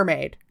not a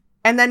mermaid.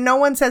 And then no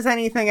one says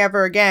anything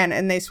ever again,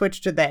 and they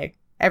switch to they.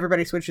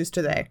 Everybody switches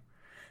to they.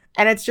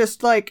 And it's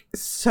just, like,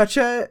 such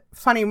a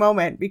funny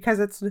moment, because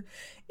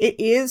it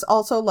is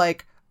also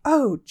like,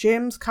 oh,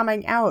 Jim's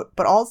coming out,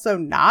 but also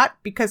not,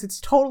 because it's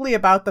totally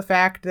about the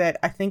fact that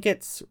I think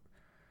it's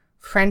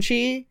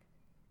Frenchie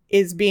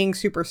is being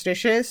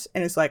superstitious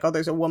and it's like, oh,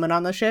 there's a woman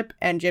on the ship.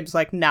 And Jim's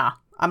like, nah,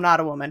 I'm not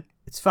a woman.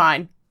 It's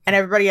fine. And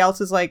everybody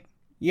else is like,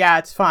 yeah,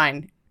 it's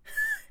fine.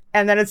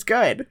 And then it's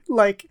good.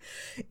 Like,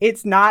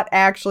 it's not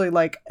actually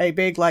like a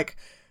big, like,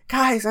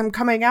 guys, I'm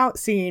coming out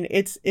scene.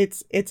 It's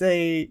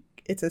a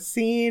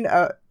scene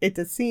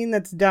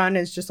that's done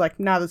is just like,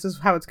 no, this is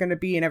how it's going to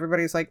be. And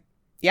everybody's like,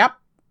 yep.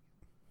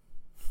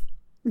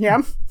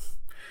 And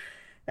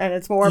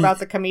it's more about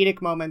the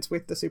comedic moments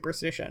with the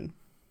superstition.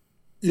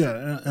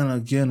 Yeah. And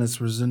again, it's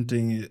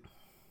presenting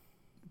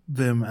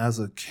them as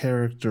a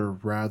character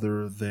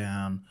rather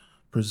than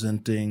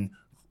presenting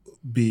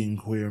being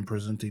queer and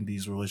presenting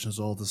these relations,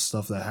 all the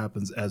stuff that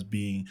happens as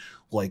being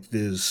like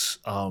this,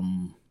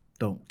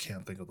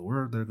 can't think of the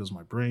word, there goes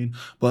my brain,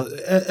 but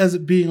as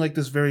it being like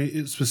this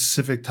very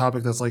specific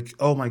topic that's like,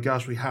 oh my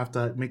gosh, we have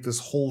to make this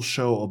whole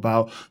show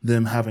about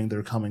them having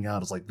their coming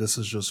out. It's like, this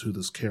is just who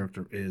this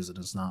character is, and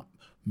it's not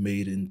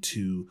made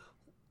into,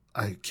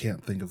 I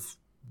can't think of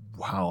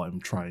how I'm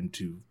trying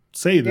to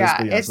say this,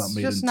 but yeah, it's not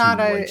made just into, not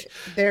like,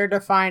 their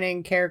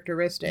defining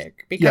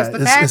characteristic, because the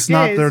fact it's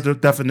not their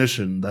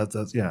definition.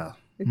 That's yeah.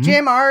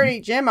 Jim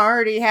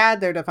already had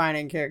their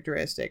defining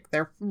characteristic.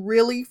 They're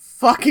really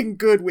fucking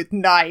good with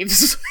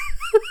knives.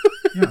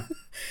 Yeah.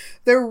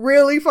 They're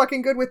really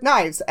fucking good with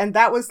knives. And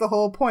that was the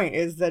whole point,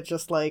 is that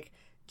just like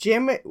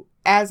Jim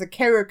as a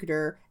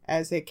character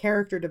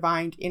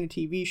divined in a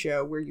TV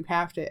show, where you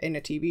have to, in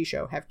a TV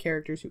show, have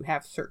characters who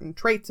have certain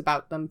traits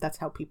about them. That's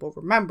how people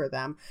remember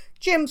them.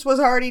 Jim's was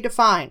already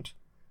defined.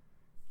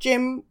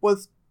 Jim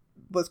was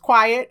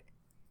quiet,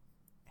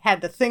 had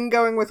the thing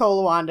going with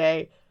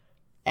Oluwande,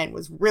 and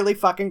was really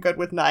fucking good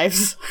with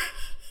knives.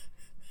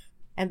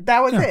 And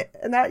that was it.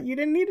 And that you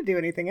didn't need to do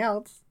anything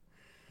else.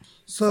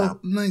 So,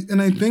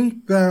 and I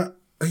think that,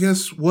 I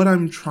guess what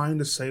I'm trying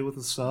to say with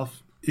the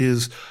stuff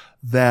is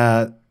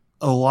that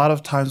a lot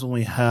of times when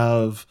we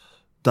have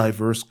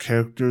diverse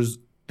characters,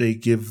 they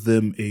give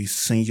them a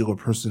singular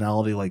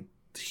personality, like,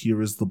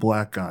 here is the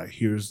black guy,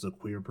 here's the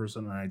queer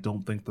person, and I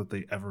don't think that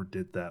they ever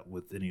did that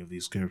with any of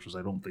these characters.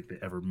 I don't think they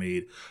ever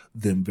made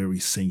them very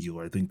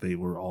singular. I think they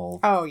were all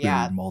very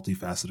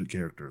multifaceted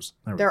characters.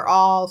 They're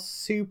all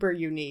super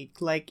unique.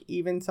 Like,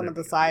 even some of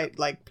the side,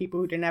 like, people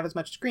who didn't have as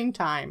much screen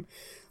time,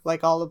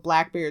 like all of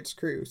Blackbeard's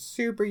crew,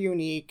 super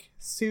unique,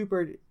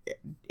 super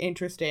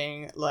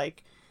interesting,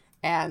 like,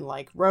 and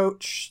like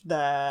Roach,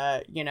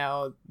 the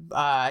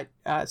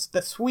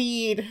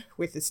Swede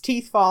with his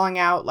teeth falling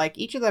out, like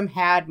each of them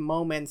had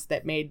moments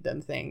that made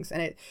them things.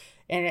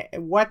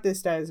 What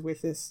this does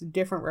with this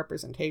different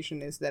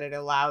representation is that it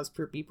allows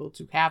for people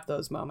to have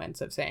those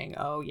moments of saying,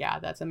 oh yeah,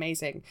 that's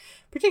amazing.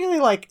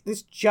 Particularly, like,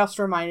 this just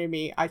reminded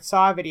me, I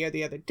saw a video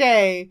the other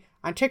day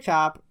on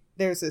TikTok.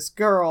 There's this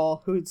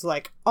girl who's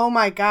like, oh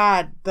my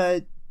god,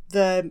 the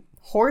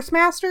Horse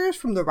Masters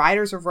from the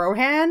Riders of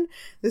Rohan,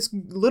 this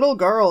little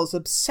girl is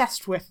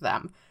obsessed with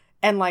them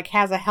and like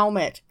has a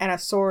helmet and a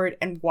sword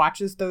and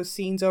watches those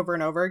scenes over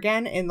and over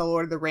again in the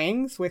Lord of the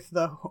Rings with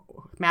the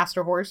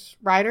Master Horse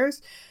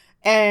Riders.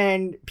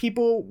 And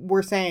people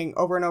were saying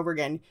over and over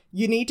again,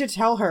 you need to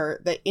tell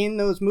her that in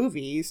those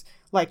movies,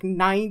 like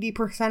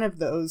 90% of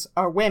those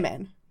are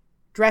women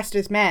dressed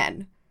as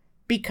men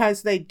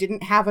because they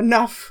didn't have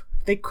enough.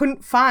 They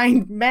couldn't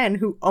find men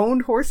who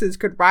owned horses,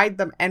 could ride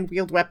them, and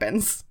wield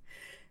weapons.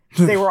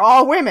 They were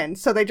all women,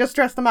 so they just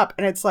dressed them up.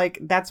 And it's like,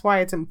 that's why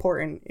it's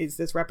important, is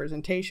this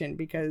representation,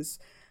 because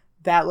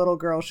that little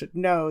girl should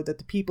know that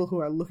the people who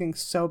are looking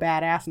so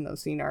badass in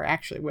those scenes are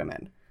actually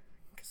women.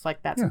 Because,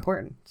 like, that's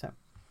important. So,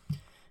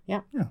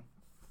 yeah. Yeah.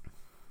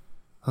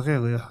 Okay,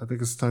 Leah, I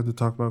think it's time to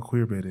talk about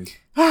queer baiting.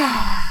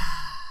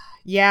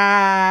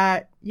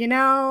 Yeah, you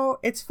know,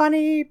 it's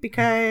funny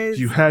because...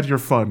 You had your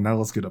fun, now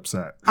let's get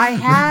upset. I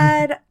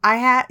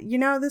had, you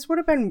know, this would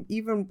have been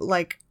even,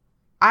 like...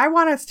 I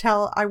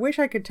wish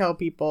I could tell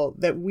people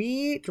that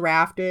we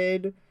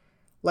drafted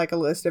like a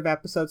list of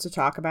episodes to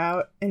talk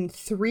about, and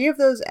 3 of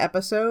those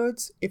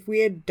episodes, if we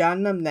had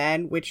done them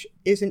then, which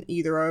isn't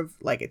either of,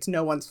 like, it's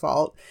no one's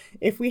fault,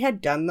 if we had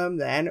done them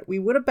then, we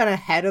would have been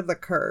ahead of the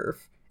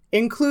curve,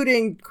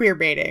 including queer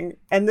baiting.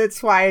 And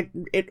that's why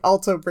it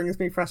also brings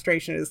me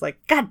frustration, is like,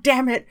 god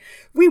damn it,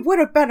 we would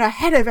have been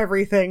ahead of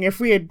everything if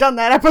we had done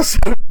that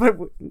episode. But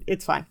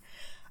it's fine.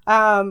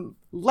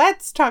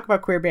 Let's talk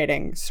about queer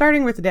baiting,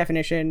 starting with the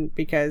definition,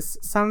 because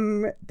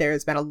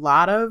there's been a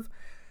lot of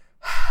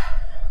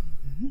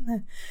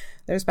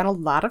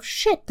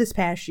shit this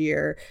past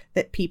year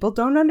that people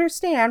don't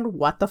understand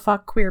what the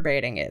fuck queer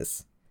baiting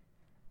is.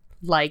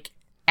 Like,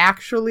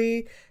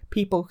 actually,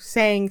 people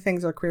saying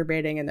things are queer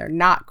baiting and they're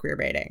not queer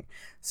baiting.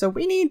 So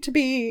we need to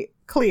be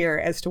clear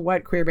as to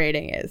what queer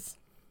baiting is.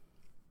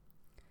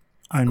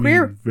 I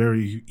mean,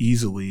 very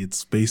easily,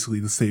 it's basically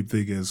the same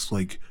thing as,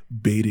 like,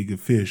 baiting a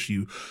fish.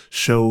 You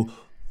show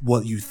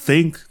what you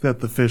think that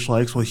the fish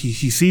likes. Well,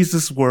 he sees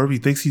this worm, he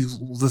thinks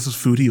this is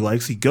food he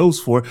likes, he goes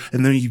for it,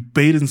 and then you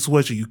bait and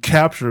switch it, you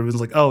capture him, and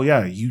it's like, oh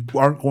yeah, you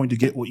aren't going to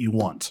get what you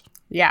want.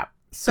 Yeah.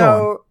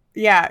 So,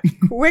 yeah,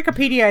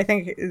 Wikipedia, I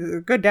think, is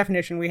a good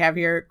definition we have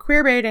here.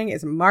 Queer baiting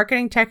is a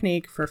marketing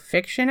technique for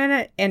fiction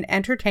and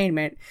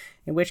entertainment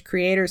in which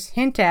creators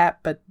hint at,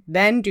 but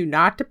then do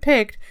not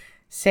depict,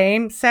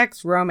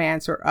 same-sex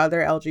romance or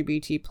other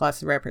LGBT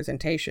plus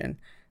representation.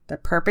 The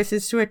purpose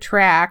is to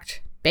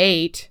attract,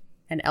 bait,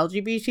 an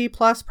LGBT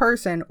plus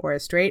person or a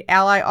straight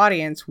ally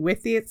audience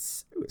with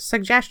its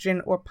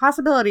suggestion or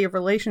possibility of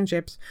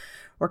relationships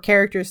or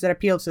characters that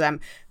appeal to them.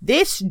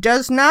 This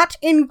does not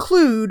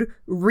include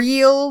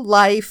real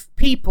life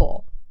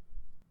people.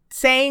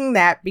 Saying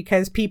that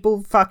because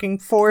people fucking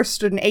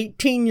forced an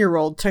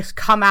 18-year-old to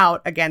come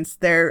out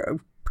against their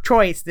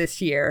choice this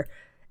year,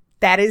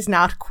 that is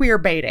not queer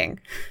baiting.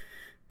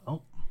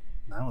 Oh,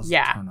 that was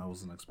a turn I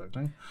wasn't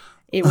expecting.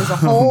 It was a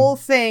whole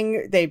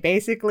thing. They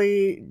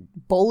basically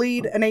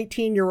bullied an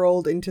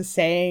 18-year-old into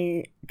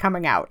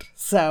coming out.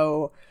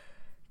 So,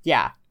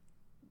 yeah.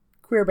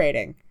 Queer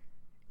baiting.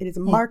 It is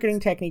a marketing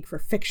technique for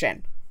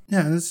fiction.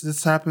 Yeah,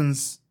 this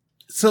happens.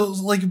 So,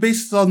 like,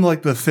 based on,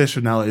 like, the fish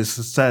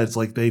analysis, it's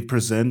like they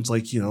present,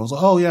 like, you know,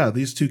 oh yeah,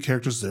 these 2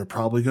 characters, they're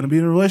probably going to be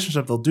in a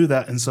relationship. They'll do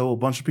that. And so a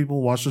bunch of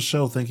people watch the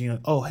show thinking,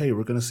 oh, hey,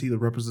 we're going to see the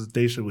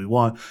representation we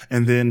want.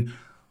 And then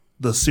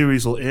the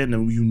series will end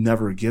and you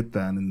never get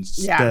that. And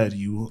instead,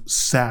 you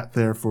sat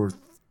there for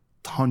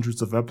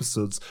hundreds of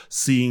episodes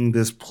seeing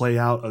this play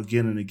out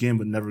again and again,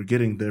 but never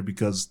getting there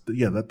because,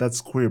 that's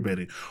queer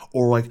baiting.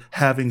 Or, like,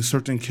 having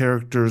certain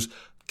characters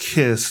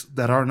kiss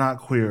that are not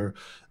queer,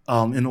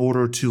 in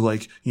order to,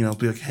 like, you know,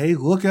 be like, hey,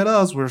 look at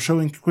us, we're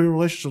showing queer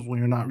relationships when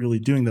you're not really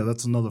doing that.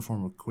 That's another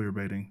form of queer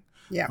baiting.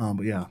 Yeah.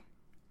 But yeah.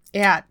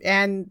 Yeah,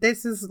 and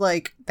this is,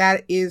 like,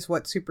 that is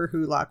what Super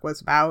Wholock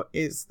was about,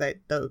 is that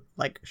the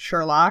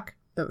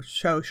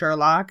show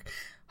Sherlock,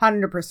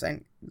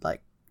 100%,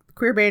 like,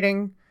 queer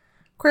baiting,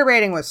 queer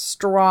baiting was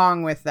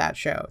strong with that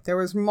show. There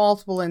was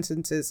multiple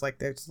instances, like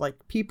there's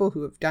like people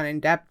who have done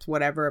in-depth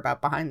whatever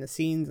about behind the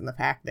scenes and the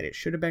fact that it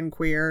should have been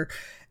queer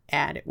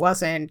and it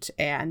wasn't,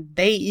 and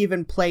they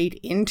even played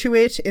into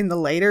it in the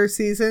later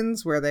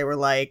seasons where they were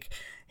like,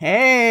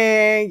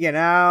 hey, you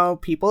know,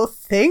 people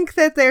think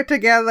that they're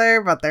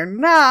together but they're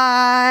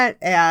not,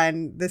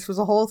 and this was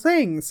a whole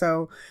thing.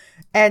 So,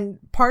 and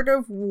part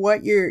of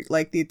what you're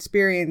like, the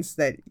experience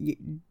that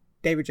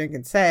David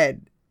Jenkins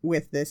said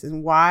with this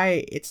and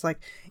why it's like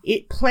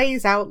it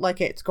plays out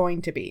like it's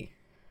going to be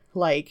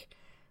like,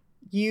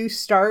 you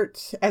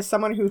start as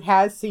someone who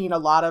has seen a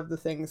lot of the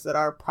things that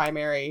are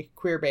primary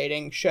queer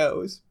baiting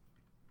shows,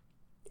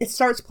 it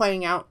starts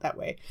playing out that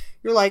way.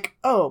 You're like,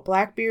 oh,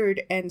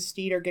 Blackbeard and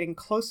Steed are getting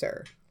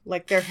closer,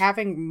 like they're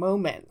having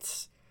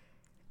moments,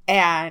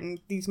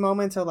 and these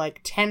moments are like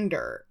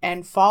tender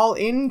and fall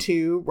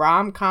into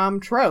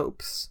rom-com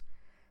tropes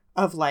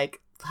of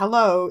like,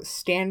 hello,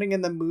 standing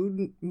in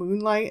the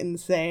moonlight and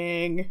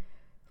saying,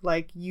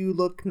 like, you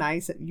look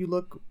nice,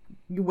 you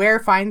wear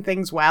fine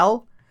things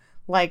well.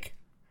 Like,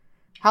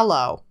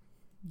 hello.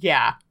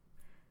 Yeah.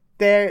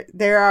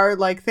 There are,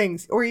 like,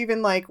 things. Or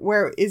even, like,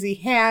 where Izzy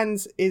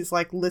Hands is,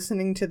 like,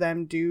 listening to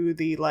them do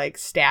the, like,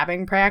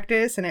 stabbing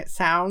practice, and it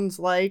sounds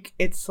like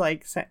it's,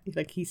 like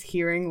he's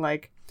hearing,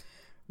 like,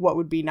 what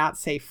would be not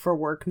safe for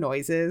work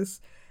noises.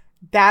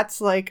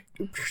 That's, like,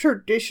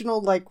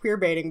 traditional, like, queer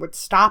baiting would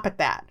stop at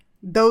that.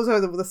 Those are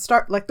the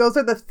start, like, those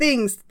are the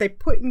things that they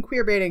put in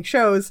queer baiting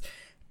shows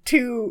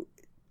to,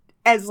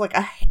 as like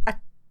a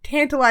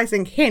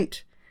tantalizing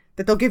hint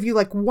that they'll give you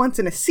like once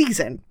in a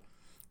season,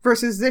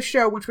 versus this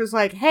show, which was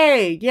like,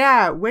 hey,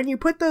 yeah, when you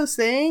put those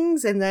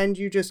things and then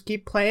you just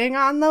keep playing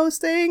on those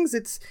things,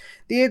 it's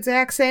the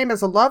exact same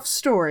as a love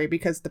story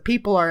because the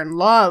people are in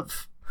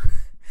love.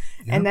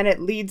 Yep. And then it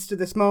leads to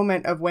this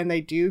moment of when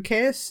they do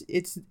kiss.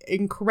 It's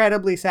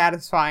incredibly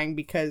satisfying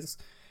because,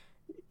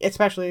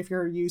 especially if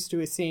you're used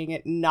to seeing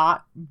it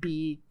not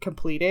be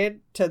completed,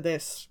 to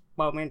this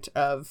moment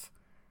of,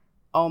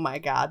 oh my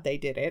god, they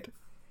did it.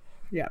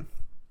 Yeah.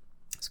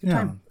 It's a good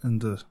time. And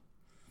to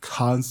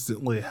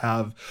constantly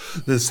have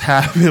this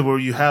happen where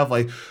you have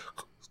like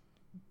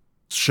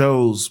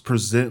shows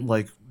present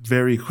like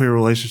very queer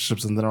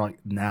relationships and then are like,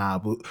 nah.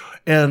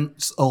 And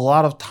a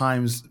lot of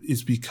times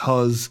it's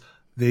because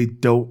they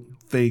don't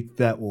think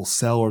that will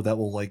sell or that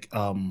will like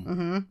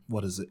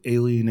what is it,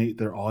 alienate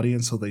their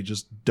audience, so they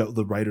just don't,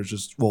 the writers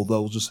just, well,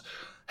 they'll just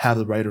have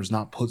the writers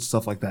not put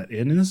stuff like that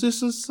in, and it's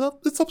just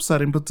it's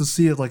upsetting. But to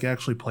see it like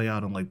actually play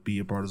out and like be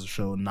a part of the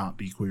show and not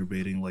be queer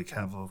baiting, like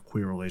have a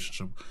queer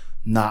relationship,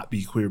 not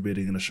be queer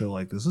baiting in a show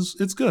like this,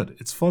 it's good.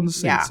 It's fun to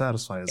see. It's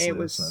satisfying. It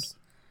was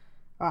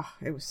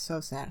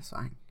so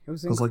satisfying. It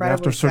was because incredibly like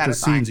after certain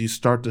satisfying. scenes, you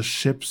start to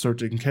ship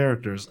certain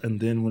characters, and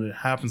then when it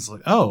happens,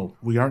 like, oh,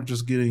 we aren't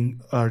just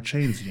getting our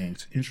chains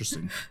yanked.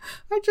 Interesting.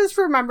 I just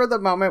remember the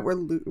moment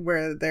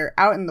where they're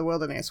out in the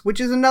wilderness, which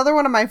is another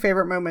one of my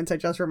favorite moments I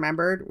just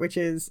remembered, which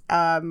is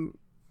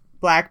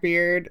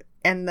Blackbeard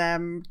and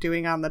them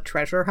doing on the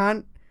treasure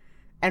hunt,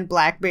 and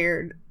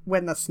Blackbeard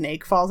when the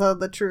snake falls out of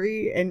the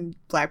tree, and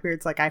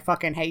Blackbeard's like, I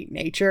fucking hate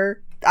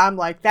nature. I'm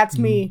like, that's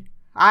me.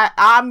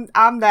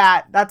 I'm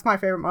that. That's my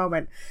favorite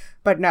moment.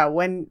 But no,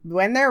 when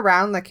they're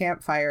around the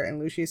campfire and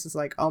Lucius is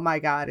like, oh my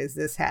god, is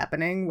this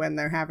happening? When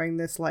they're having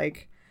this,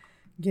 like,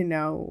 you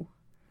know,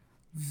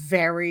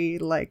 very,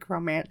 like,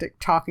 romantic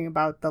talking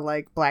about the,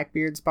 like,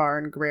 Blackbeard's bar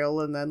and grill,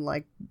 and then,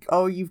 like,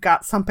 oh, you've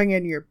got something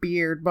in your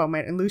beard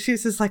moment. And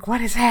Lucius is like, what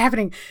is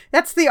happening?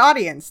 That's the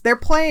audience. They're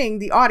playing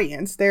the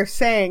audience. They're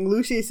saying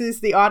Lucius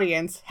is the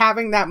audience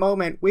having that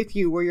moment with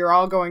you where you're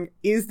all going,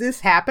 is this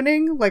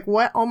happening? Like,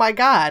 what? Oh my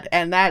god.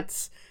 And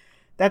that's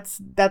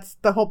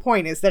the whole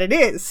point, is that it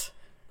is.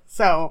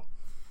 So,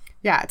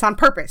 yeah, it's on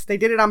purpose. They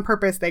did it on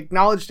purpose. They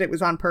acknowledged it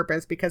was on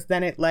purpose because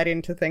then it led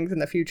into things in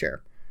the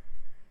future.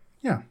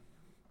 Yeah.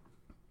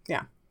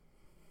 Yeah.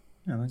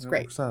 Yeah, it's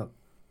great. Works out.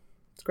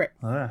 It's great.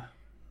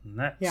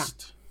 Next. Yeah.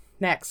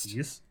 Next.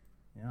 Yes.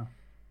 Yeah.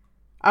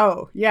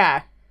 Oh,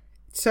 yeah.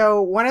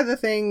 So one of the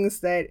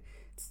things that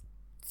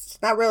it's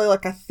not really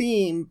like a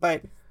theme,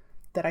 but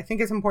that I think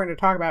is important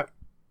to talk about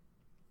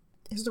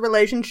is the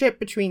relationship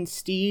between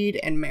Steed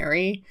and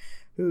Mary,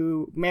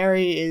 who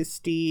Mary is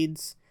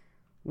Steed's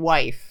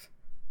wife,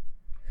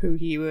 who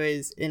he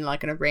was in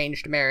like an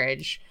arranged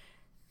marriage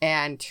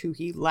and who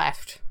he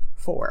left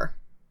for.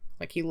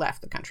 Like, he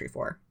left the country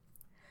for.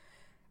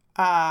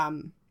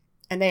 And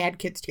they had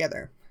kids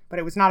together, but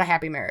it was not a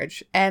happy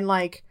marriage. And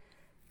like,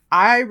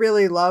 I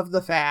really love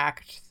the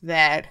fact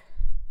that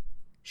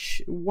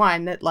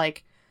one, that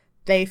like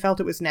they felt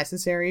it was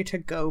necessary to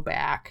go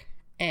back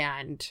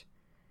and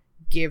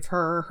give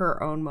her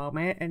her own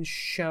moment and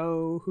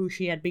show who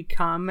she had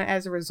become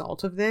as a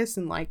result of this.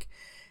 And like,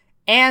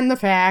 and the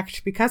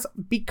fact,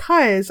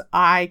 because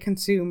I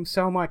consume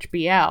so much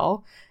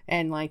BL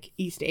and like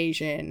East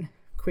Asian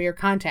queer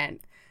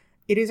content,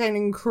 it is an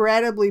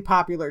incredibly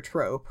popular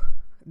trope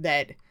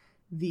that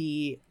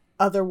the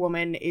other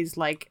woman is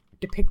like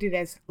depicted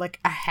as like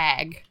a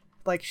hag.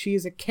 Like, she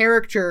is a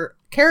caricature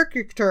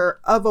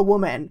of a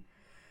woman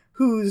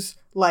who's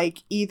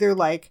like either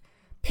like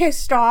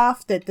pissed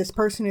off that this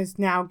person is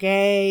now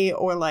gay,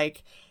 or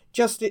like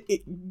just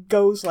it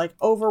goes like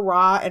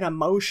overwrought and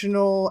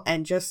emotional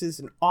and just is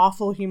an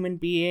awful human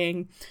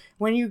being.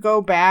 When you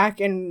go back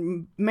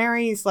and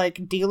Mary's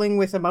like dealing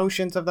with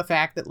emotions of the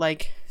fact that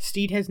like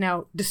Steed has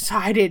now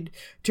decided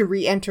to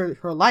re-enter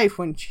her life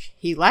when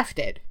he left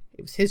it.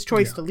 It was his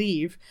choice to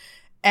leave,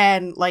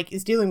 and like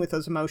is dealing with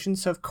those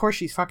emotions. So of course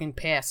she's fucking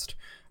pissed,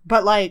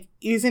 but like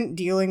isn't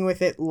dealing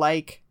with it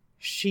like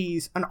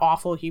she's an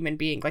awful human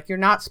being. Like, you're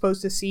not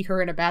supposed to see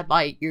her in a bad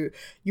light.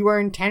 You are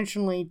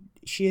intentionally,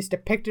 she is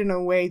depicted in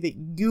a way that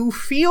you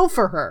feel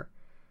for her.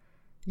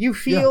 You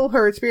feel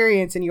her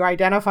experience and you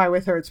identify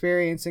with her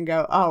experience and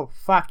go, oh,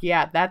 fuck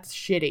yeah, that's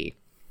shitty.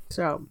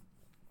 So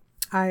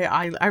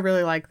I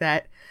really like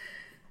that.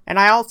 And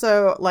I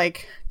also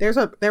like, there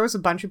was a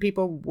bunch of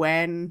people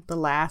when the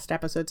last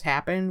episodes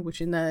happened,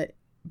 which in the,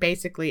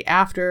 basically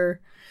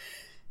after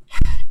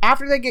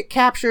they get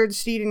captured,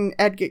 Steed and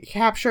Ed get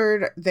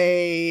captured,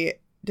 they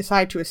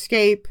decide to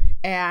escape,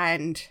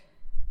 and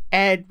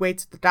Ed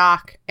waits at the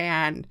dock,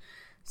 and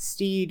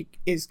Steed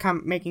is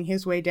making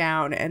his way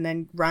down and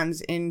then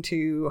runs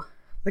into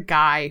the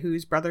guy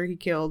whose brother he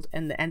killed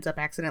and ends up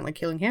accidentally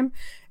killing him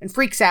and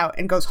freaks out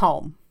and goes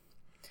home.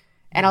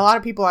 And a lot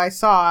of people I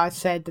saw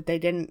said that they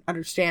didn't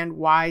understand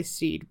why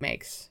Steed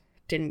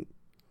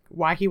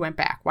why he went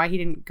back, why he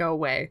didn't go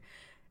away.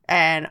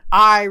 And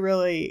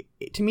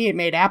to me, it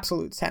made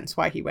absolute sense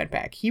why he went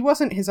back. He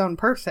wasn't his own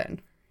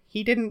person.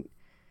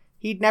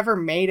 He'd never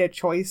made a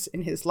choice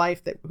in his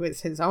life that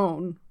was his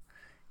own.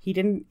 He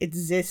didn't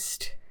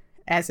exist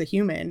as a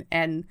human.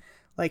 And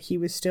like, he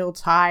was still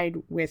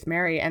tied with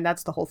Mary. And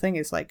that's the whole thing,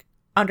 is like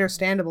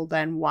understandable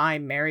then why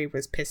Mary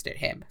was pissed at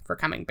him for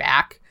coming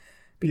back,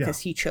 because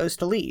he chose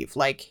to leave.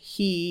 Like,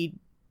 he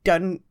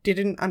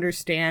didn't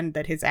understand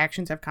that his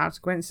actions have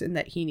consequence and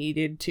that he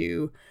needed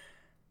to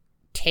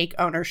take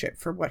ownership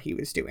for what he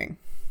was doing.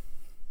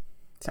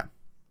 So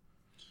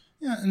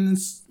and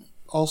it's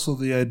also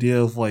the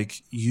idea of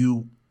like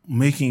you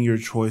making your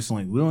choice and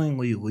like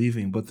willingly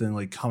leaving, but then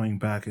like coming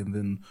back and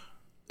then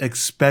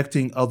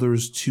expecting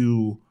others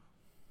to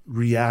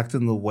react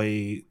in the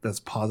way that's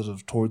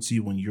positive towards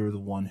you when you're the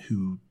one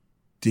who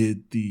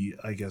did the,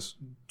 I guess,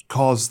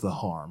 caused the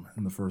harm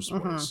in the first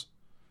place.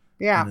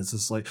 Yeah. And it's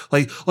just like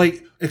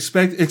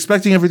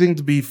expecting everything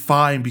to be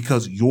fine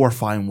because you're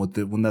fine with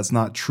it, when that's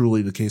not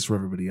truly the case for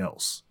everybody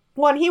else.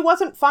 Well, and he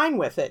wasn't fine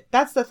with it.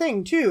 That's the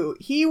thing, too.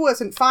 He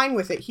wasn't fine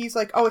with it. He's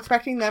like,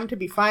 expecting them to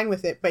be fine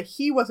with it. But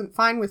he wasn't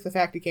fine with the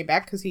fact he came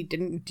back because he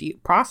didn't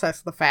process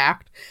the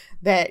fact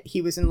that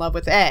he was in love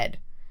with Ed.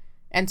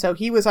 And so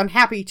he was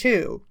unhappy,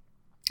 too.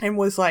 And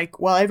was like,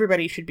 well,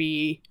 everybody should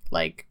be,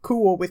 like,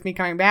 cool with me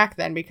coming back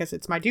then because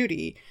it's my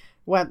duty.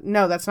 Well,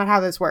 no, that's not how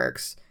this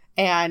works.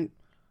 And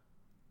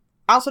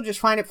I also just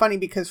find it funny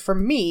because for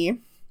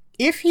me,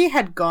 if he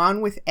had gone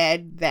with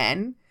Ed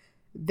then,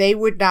 they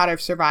would not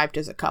have survived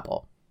as a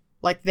couple.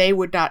 Like, they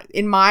would not,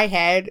 in my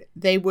head,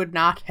 they would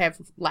not have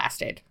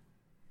lasted.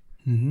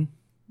 Mm-hmm.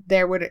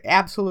 There would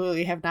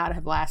absolutely have not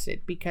have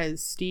lasted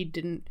because Steed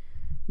didn't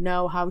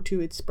know how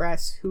to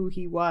express who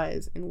he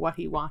was and what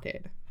he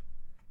wanted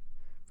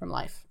from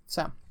life.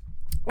 So,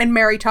 and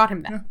Mary taught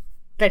him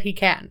that he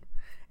can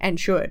and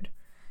should.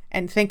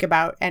 And think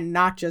about, and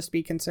not just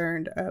be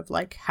concerned of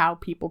like how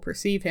people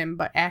perceive him,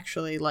 but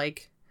actually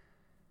like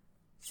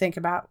think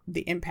about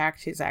the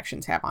impact his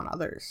actions have on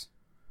others.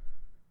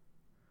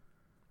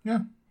 Yeah.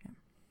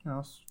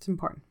 It's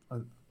important.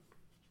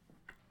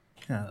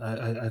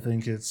 I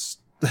think it's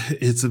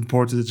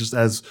important just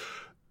as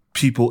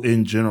people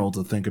in general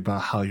to think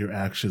about how your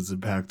actions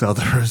impact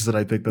others. And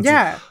I think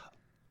that's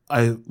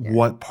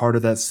what part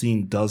of that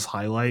scene does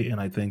highlight. And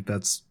I think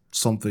that's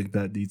something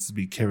that needs to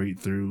be carried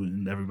through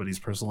in everybody's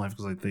personal life,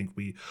 because I think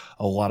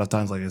a lot of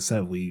times, like I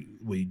said,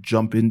 we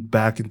jump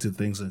back into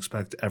things and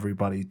expect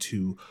everybody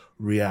to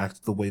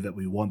react the way that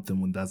we want them,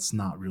 when that's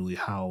not really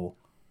how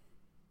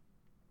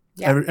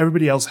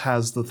everybody else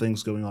has the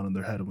things going on in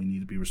their head, and we need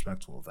to be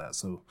respectful of that.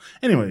 So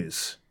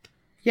anyways,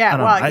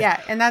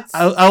 and that's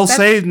I'll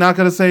say, not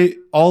gonna say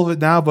all of it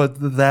now, but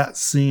that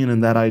scene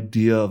and that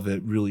idea of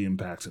it really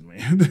impacted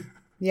me.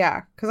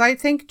 Yeah, because I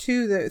think,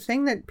 too, the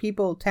thing that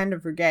people tend to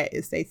forget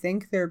is they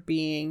think they're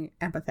being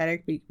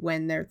empathetic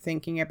when they're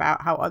thinking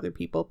about how other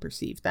people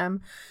perceive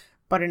them.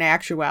 But in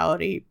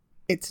actuality,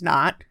 it's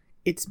not.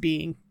 It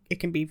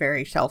can be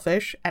very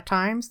selfish at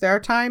times. There are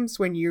times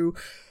when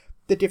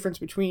the difference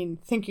between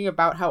thinking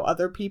about how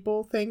other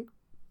people think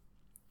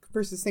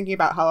versus thinking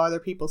about how other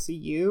people see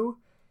you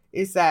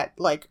is that,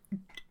 like,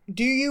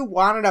 do you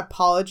want an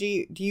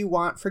apology? Do you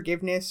want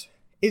forgiveness?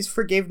 Is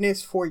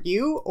forgiveness for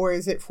you, or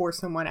is it for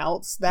someone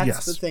else?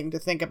 That's the thing to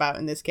think about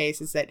in this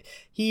case, is that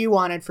he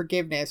wanted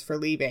forgiveness for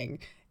leaving,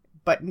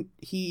 but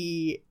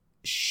she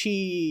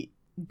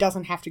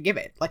doesn't have to give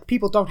it. Like,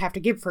 people don't have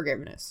to give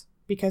forgiveness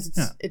because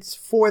it's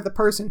for the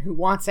person who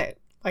wants it.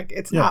 Like,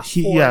 it's not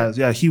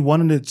for... he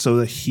wanted it so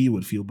that he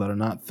would feel better,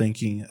 not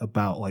thinking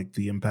about like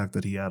the impact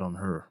that he had on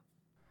her.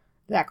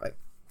 Exactly.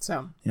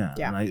 So yeah.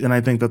 And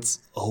I think that's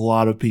a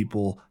lot of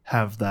people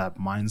have that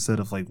mindset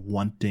of like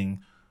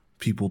wanting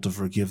people to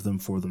forgive them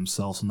for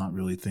themselves and not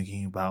really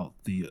thinking about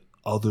the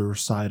other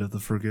side of the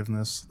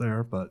forgiveness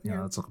there. But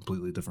yeah, that's a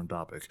completely different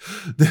topic.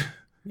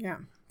 Yeah.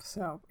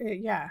 So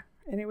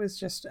and it was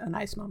just a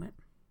nice moment.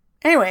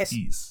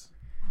 Anyways.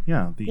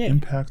 Yeah, the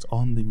impact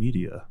on the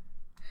media.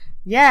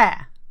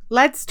 Yeah.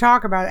 Let's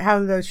talk about how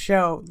the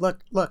show...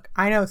 Look,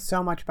 I know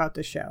so much about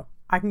this show.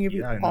 I can give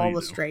you all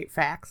the straight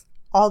facts.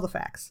 All the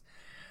facts.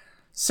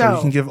 So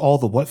you can give all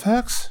the what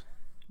facts?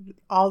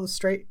 All the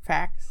straight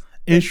facts.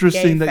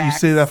 Interesting that you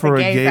say that for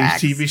a gay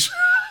facts. TV show.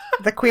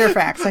 The queer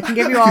facts. I can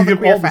give you all the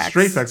queer facts. The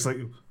straight facts. Like,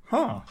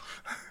 huh.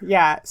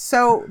 Yeah.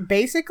 So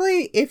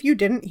basically, if you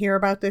didn't hear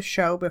about this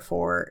show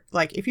before,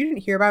 like if you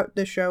didn't hear about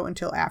this show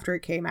until after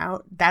it came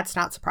out, that's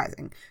not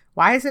surprising.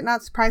 Why is it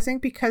not surprising?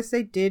 Because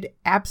they did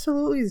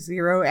absolutely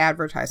zero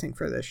advertising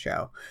for this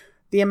show.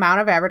 The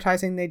amount of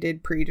advertising they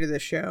did pre to the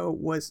show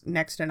was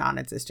next to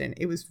non-existent.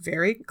 It was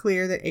very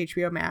clear that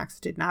HBO Max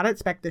did not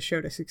expect the show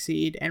to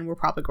succeed and were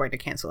probably going to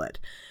cancel it.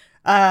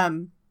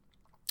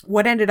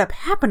 What ended up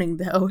happening,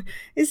 though,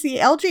 is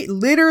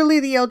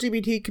literally the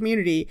LGBT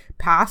community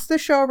passed the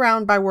show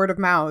around by word of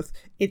mouth.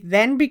 It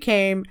then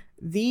became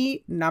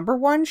the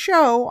 #1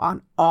 show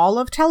on all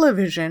of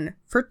television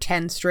for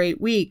 10 straight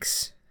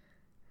weeks.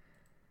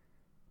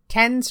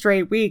 10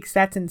 straight weeks.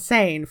 That's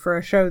insane for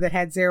a show that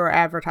had zero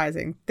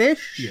advertising. This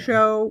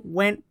show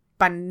went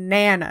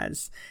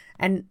bananas.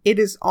 And it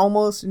is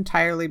almost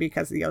entirely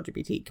because of the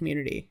LGBT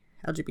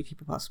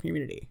plus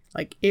community.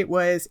 Like, it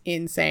was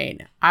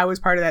insane. I was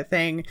part of that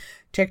thing.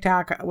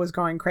 TikTok was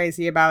going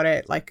crazy about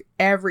it. Like,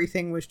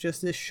 everything was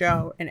just this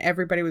show and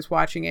everybody was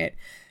watching it.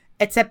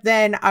 Except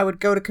then I would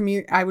go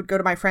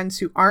to my friends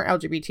who aren't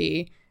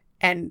LGBT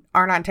and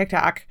aren't on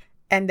TikTok,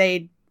 and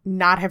they'd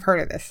not have heard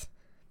of this.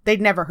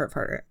 They'd never have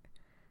heard of it.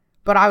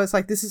 But I was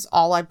like, this is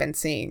all I've been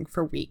seeing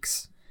for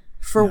weeks.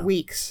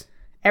 Weeks.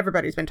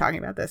 Everybody's been talking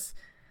about this.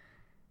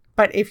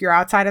 But if you're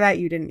outside of that,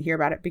 you didn't hear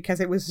about it because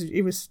it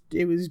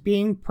was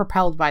being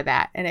propelled by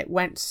that. And it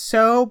went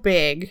so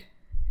big.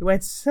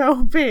 That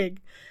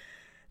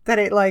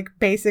it like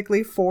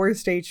basically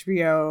forced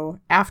HBO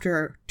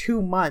after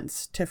 2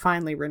 months to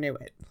finally renew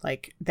it.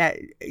 Like that,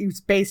 it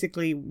was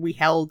basically, we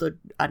held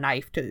a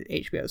knife to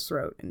HBO's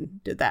throat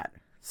and did that.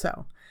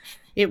 So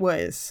it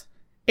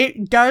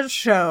does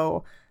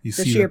show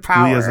the sheer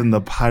power. Leah's in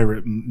the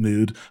pirate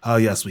mood. Oh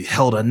yes, we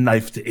held a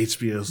knife to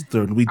HBO's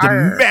throat and we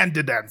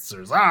demanded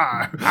answers.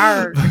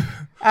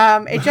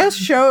 It just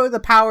shows the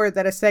power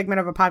that a segment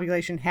of a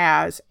population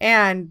has,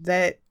 and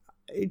that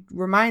it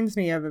reminds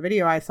me of a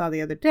video I saw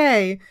the other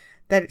day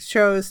that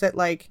shows that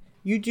like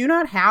you do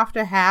not have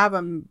to have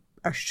a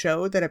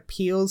show that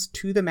appeals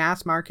to the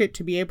mass market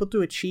to be able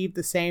to achieve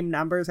the same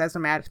numbers as a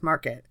mass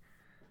market.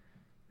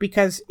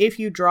 Because if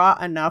you draw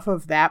enough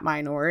of that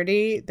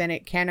minority, then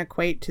it can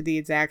equate to the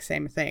exact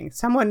same thing.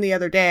 Someone the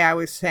other day, I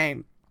was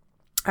saying,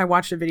 I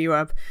watched a video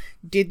of,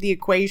 did the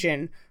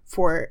equation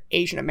for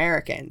Asian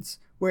Americans,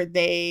 where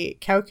they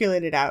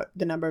calculated out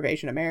the number of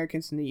Asian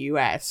Americans in the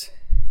US.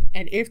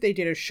 And if they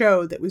did a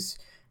show that was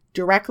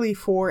directly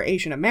for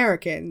Asian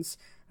Americans,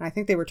 and I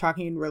think they were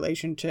talking in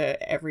relation to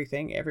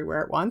Everything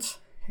Everywhere at Once,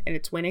 and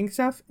it's winning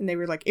stuff. And they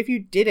were like, if you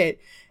did it,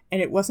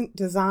 and it wasn't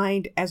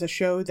designed as a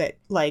show that,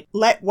 like,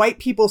 let white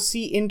people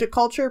see into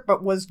culture,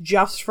 but was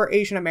just for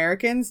Asian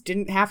Americans,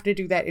 didn't have to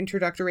do that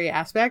introductory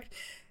aspect,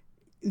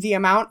 the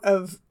amount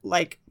of,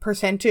 like,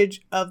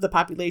 percentage of the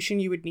population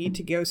you would need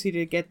to go see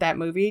to get that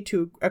movie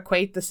to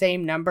equate the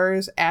same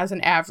numbers as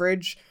an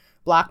average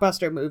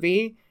blockbuster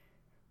movie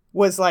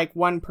was, like,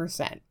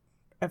 1%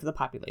 of the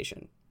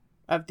population,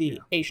 of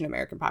the Asian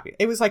American population.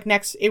 It was, like,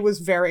 it was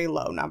very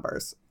low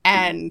numbers.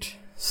 And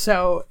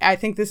so I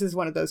think this is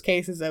one of those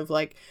cases of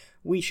like,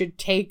 we should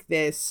take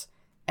this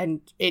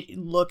and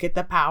look at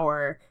the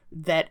power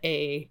that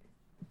a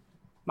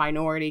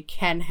minority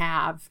can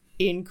have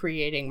in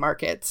creating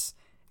markets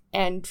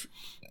and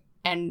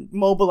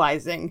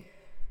mobilizing,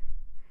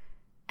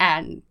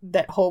 and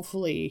that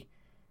hopefully,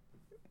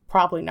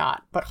 probably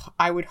not, but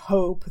I would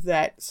hope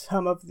that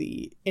some of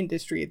the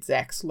industry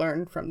execs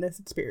learn from this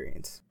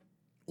experience.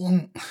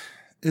 And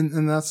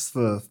that's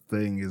the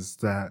thing, is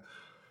that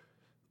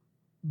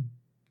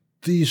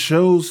the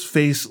shows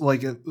face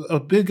like a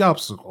big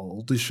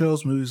obstacle. The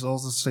shows, movies, all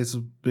this face a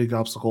big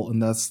obstacle,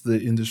 and that's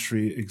the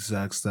industry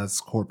execs,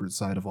 that's corporate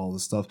side of all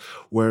this stuff,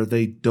 where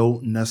they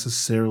don't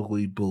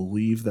necessarily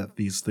believe that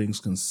these things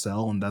can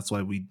sell, and that's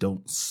why we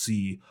don't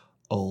see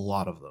a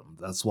lot of them.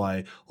 That's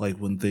why, like,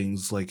 when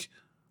things like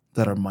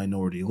that are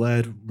minority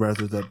led,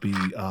 rather that be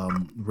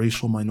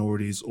racial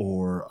minorities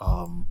or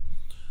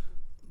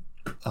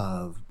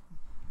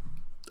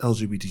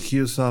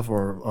LGBTQ stuff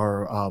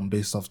or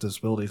based off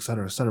disability, et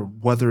cetera,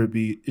 whether it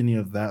be any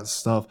of that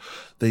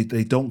stuff, they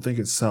don't think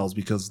it sells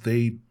because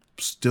they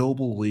still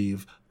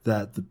believe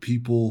that the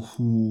people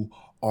who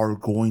are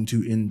going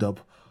to end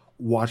up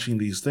watching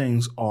these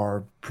things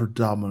are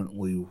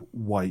predominantly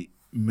white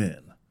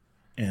men.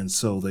 And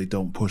so they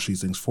don't push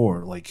these things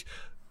forward. Like,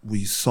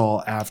 we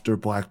saw after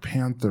Black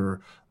Panther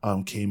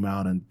came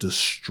out and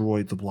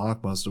destroyed the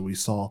blockbuster. We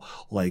saw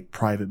like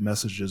private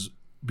messages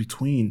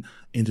between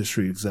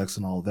industry execs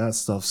and all of that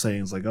stuff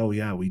saying it's like, oh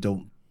yeah, we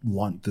don't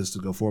want this to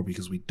go forward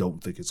because we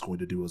don't think it's going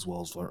to do as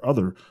well as our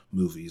other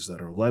movies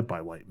that are led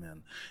by white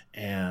men.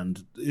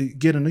 And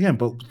again and again,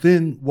 but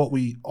then what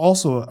we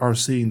also are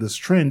seeing this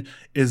trend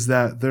is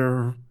that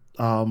they're,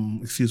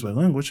 excuse my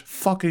language,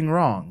 fucking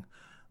wrong.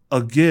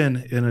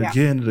 Again and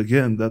again and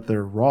again, that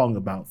they're wrong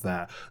about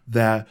that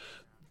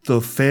the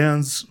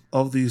fans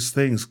of these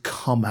things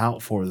come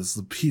out for this.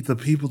 The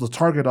people, the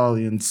target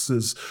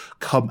audiences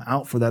come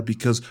out for that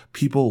because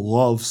people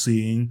love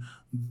seeing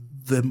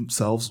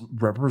themselves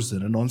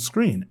represented on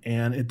screen.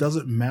 And it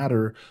doesn't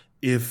matter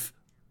if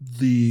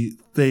the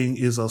thing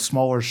is a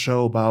smaller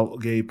show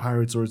about gay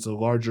pirates or it's a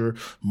larger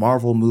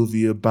Marvel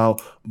movie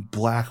about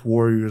black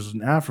warriors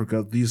in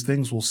Africa. These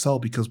things will sell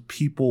because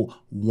people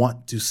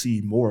want to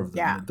see more of them.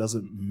 Yeah. It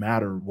doesn't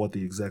matter what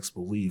the execs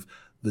believe.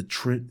 The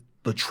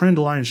trend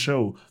lines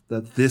show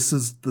that this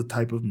is the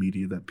type of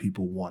media that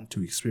people want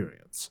to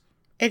experience.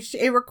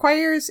 It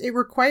requires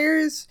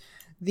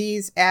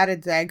these ad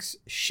execs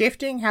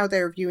shifting how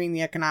they're viewing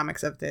the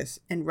economics of this,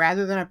 and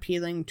rather than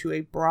appealing to a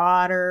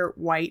broader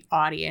white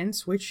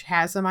audience, which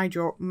has a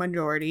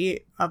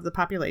majority of the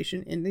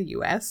population in the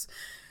US,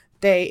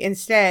 they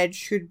instead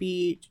should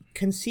be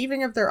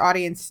conceiving of their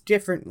audience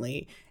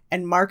differently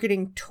and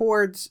marketing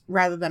towards,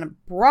 rather than a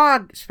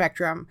broad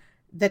spectrum,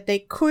 that they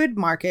could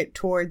market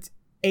towards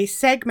a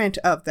segment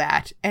of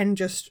that and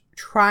just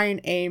try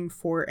and aim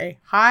for a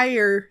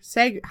higher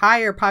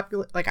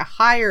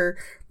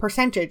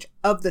percentage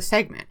of the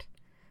segment.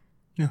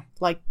 Yeah.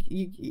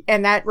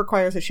 And that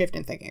requires a shift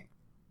in thinking.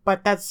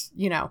 But that's,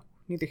 neither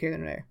here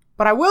nor there.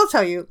 But I will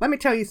tell you, let me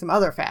tell you some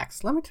other facts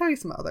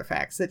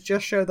that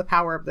just show the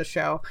power of the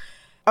show.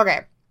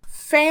 Okay.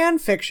 Fan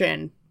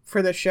fiction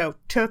for the show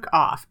took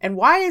off. And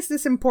why is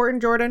this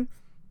important, Jordan?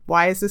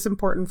 Why is this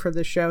important for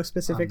the show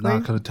specifically? I'm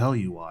not going to tell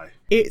you why.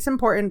 It's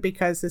important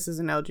because this is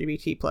an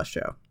LGBT plus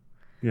show.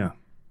 Yeah.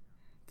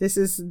 This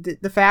is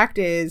the fact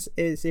is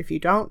if you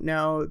don't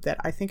know that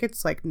I think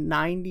it's like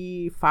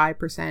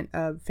 95%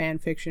 of fan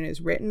fiction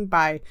is written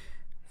by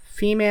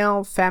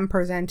female, femme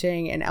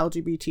presenting, and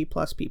LGBT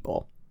plus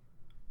people.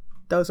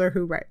 Those are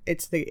who write.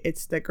 It's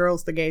the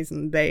girls, the gays,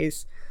 and the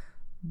theys.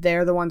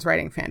 They're the ones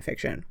writing fan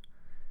fiction.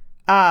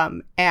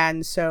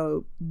 And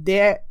so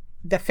the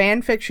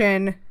fan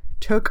fiction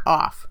took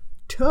off.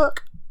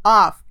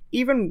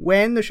 Even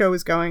when the show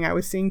was going, I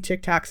was seeing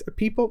TikToks of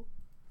people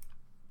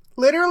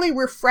literally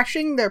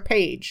refreshing their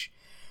page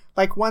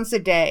like once a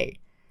day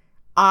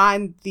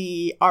on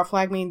the Our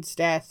Flag Means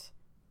Death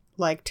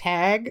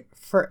tag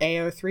for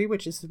AO3,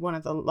 which is one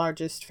of the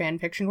largest fan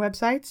fiction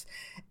websites,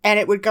 and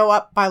it would go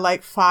up by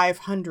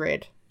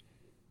 500.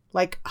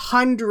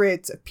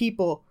 Hundreds of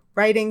people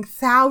writing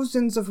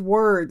thousands of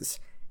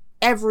words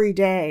every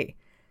day.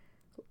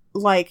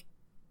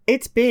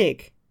 It's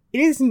big. It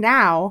is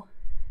now,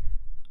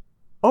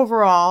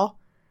 overall,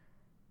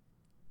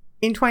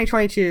 in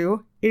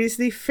 2022, it is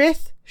the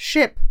 5th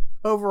ship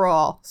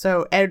overall.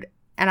 So,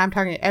 I'm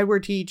talking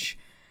Edward Teach,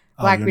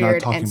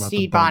 Blackbeard, and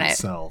Stede Bonnet.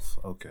 Itself.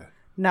 Okay.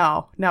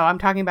 No, I'm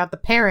talking about the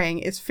pairing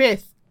is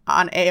 5th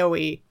on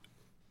AOE.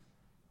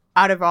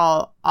 Out of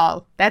all.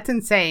 That's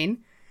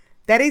insane.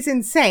 That is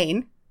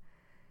insane.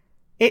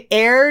 It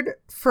aired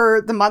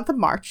for the month of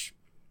March.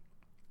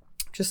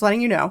 Just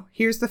letting you know.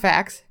 Here's the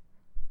facts.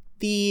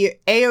 The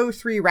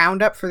AO3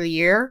 roundup for the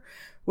year,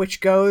 which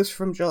goes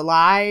from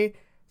July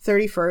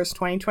 31st,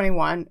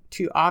 2021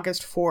 to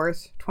August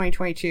 4th,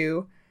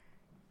 2022.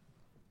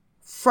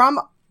 From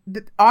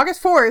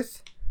August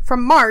 4th,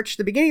 from March,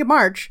 the beginning of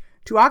March,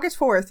 to August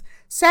 4th,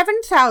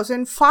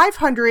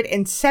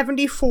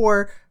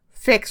 7,574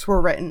 fics were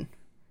written.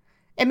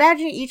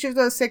 Imagine each of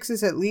those fics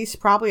is at least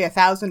probably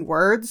 1,000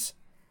 words.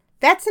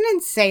 That's an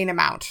insane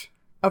amount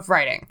of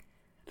writing.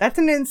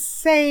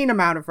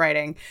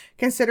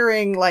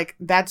 Considering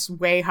that's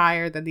way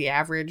higher than the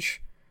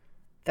average.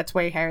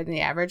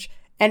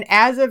 And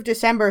as of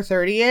December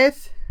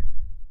 30th,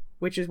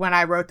 which is when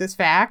I wrote this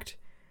fact,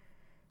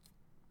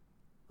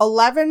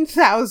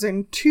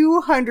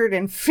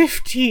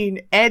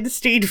 11,215 Ed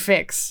Stede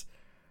fics,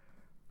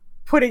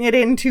 putting it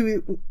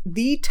into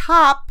the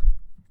top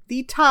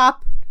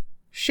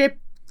ship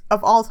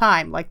of all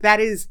time. That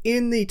is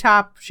in the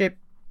top ship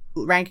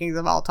rankings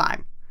of all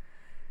time.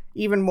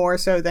 Even more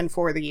so than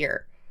for the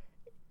year.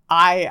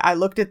 I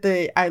looked at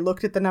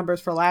the numbers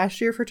for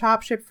last year for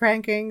top ship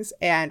rankings,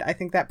 and I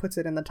think that puts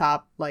it in the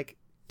top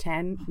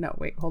 10. No,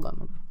 wait, hold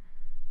on.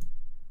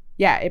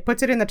 Yeah, it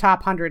puts it in the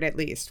top 100 at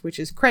least, which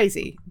is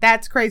crazy.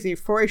 That's crazy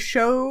for a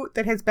show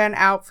that has been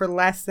out for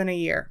less than a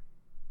year.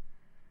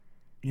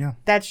 Yeah.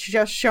 That's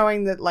just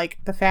showing that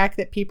the fact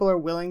that people are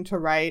willing to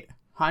write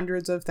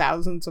hundreds of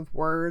thousands of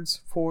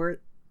words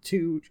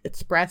to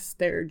express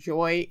their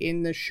joy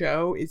in the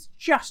show is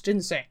just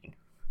insane.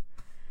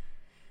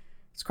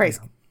 It's crazy.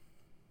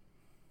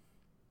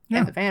 Yeah.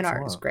 And the fan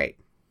art is great.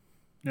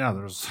 Yeah,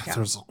 there's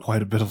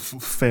quite a bit of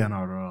fan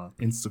art on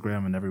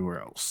Instagram and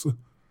everywhere else.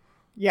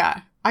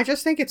 Yeah. I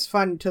just think it's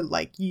fun to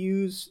like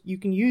you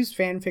can use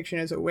fan fiction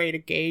as a way to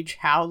gauge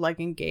how like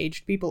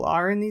engaged people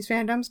are in these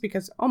fandoms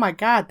because, oh my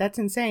God, that's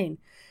insane.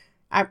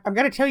 I'm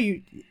going to tell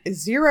you,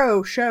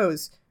 zero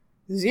shows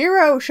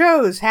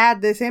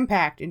had this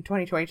impact in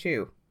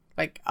 2022.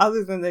 Like,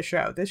 other than this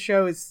show. This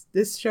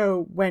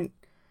show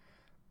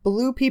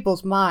blew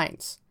people's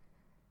minds.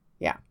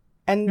 Yeah.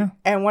 And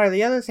one of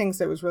the other things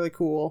that was really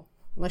cool,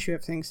 unless you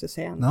have things to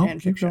say on fan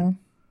fiction,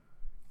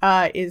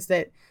 is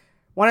that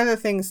one of the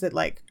things that,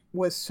 like,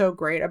 was so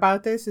great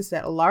about this is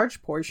that a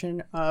large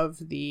portion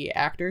of the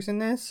actors in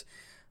this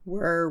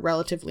were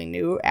relatively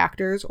new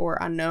actors or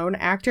unknown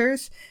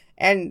actors.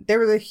 And there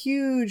was a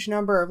huge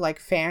number of like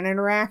fan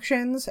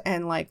interactions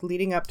and like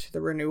leading up to the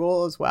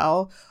renewal as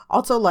well.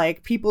 Also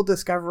like people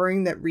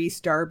discovering that Rhys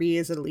Darby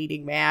is a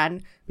leading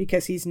man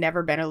because he's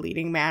never been a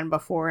leading man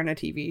before in a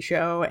TV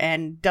show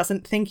and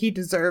doesn't think he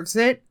deserves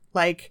it.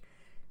 Like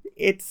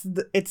it's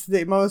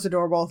the most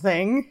adorable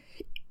thing.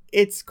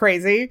 It's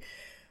crazy.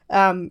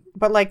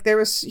 But like there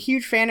was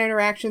huge fan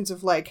interactions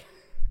of like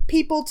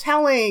people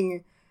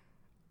telling,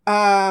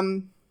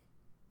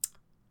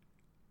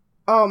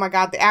 oh my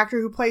God, the actor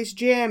who plays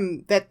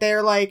Jim, that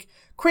they're like,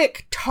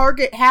 quick,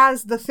 Target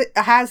has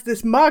has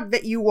this mug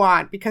that you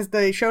want, because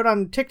they showed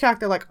on TikTok,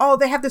 they're like, oh,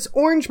 they have this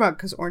orange mug,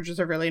 because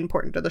oranges are really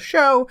important to the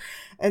show.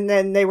 And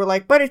then they were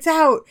like, but it's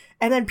out.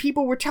 And then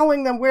people were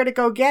telling them where to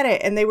go get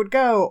it, and they would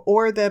go.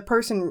 Or the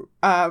person,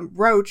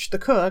 Roach, the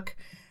cook,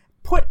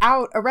 put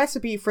out a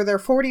recipe for their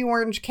 40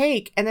 orange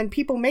cake, and then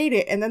people made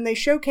it, and then they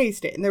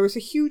showcased it. And there was a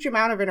huge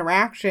amount of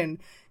interaction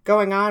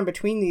going on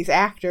between these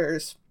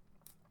actors.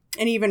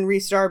 And even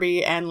Rhys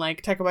Darby and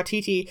like Taika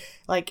Waititi,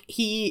 like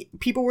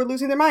people were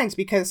losing their minds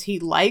because he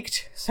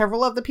liked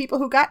several of the people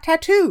who got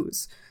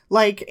tattoos,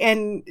 like,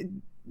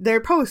 and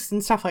their posts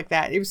and stuff like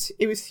that. It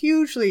was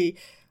hugely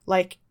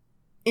like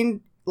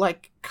in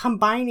like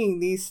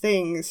combining these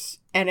things,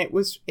 and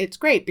it's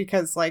great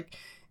because like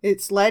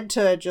it's led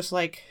to just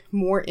like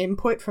more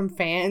input from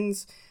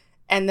fans,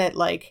 and that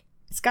like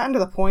it's gotten to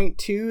the point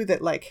too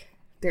that like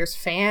there's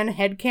fan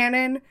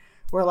headcanon.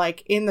 Where,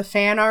 like, in the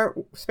fan art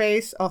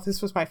space... Oh,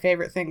 this was my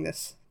favorite thing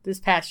this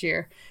past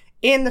year.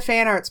 In the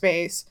fan art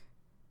space,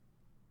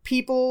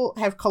 people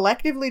have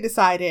collectively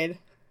decided,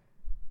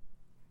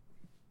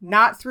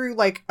 not through,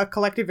 like, a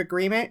collective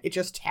agreement, it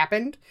just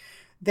happened,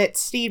 that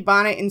Steve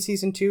Bonnet in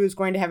Season 2 is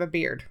going to have a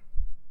beard.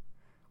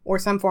 Or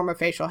some form of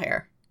facial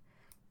hair.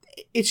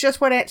 It's just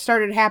what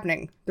started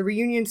happening. The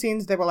reunion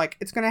scenes, they were like,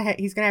 he's gonna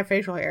have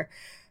facial hair.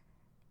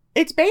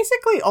 It's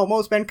basically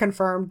almost been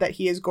confirmed that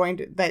he is going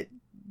to... that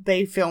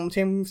they filmed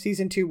him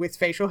Season 2 with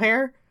facial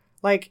hair.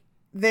 Like,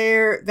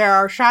 there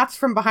are shots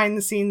from behind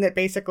the scene that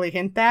basically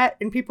hint that,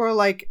 and people are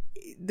like,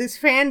 this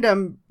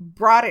fandom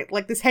brought it,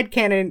 like, this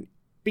headcanon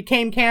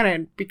became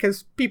canon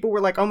because people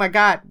were like, oh my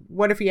God,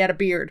 what if he had a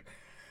beard?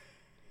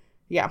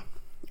 Yeah.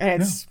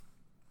 And it's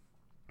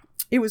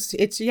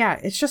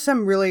just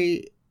some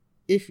really,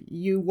 if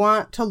you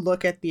want to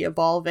look at the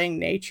evolving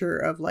nature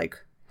of, like,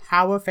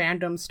 how a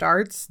fandom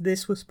starts,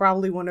 this was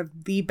probably one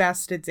of the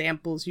best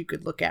examples you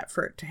could look at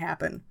for it to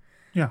happen.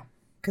 Yeah.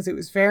 Because it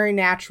was very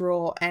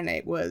natural, and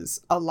it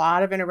was a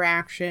lot of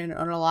interaction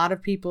and a lot of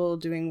people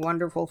doing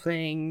wonderful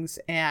things,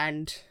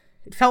 and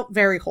it felt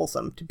very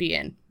wholesome to be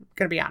in. I'm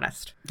gonna be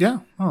honest.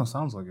 Yeah. Oh,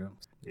 sounds like it.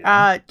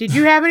 Yeah. Did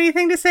you have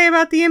anything to say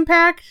about the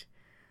impact?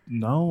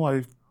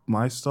 No,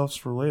 my stuff's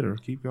for later.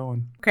 Keep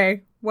going.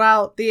 Okay.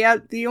 Well,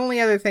 the only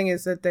other thing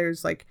is that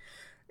there's like,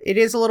 it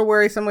is a little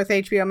worrisome with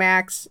HBO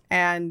Max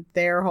and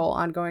their whole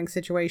ongoing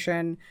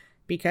situation,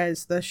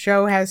 because the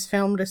show has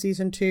filmed a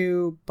Season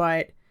 2,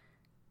 but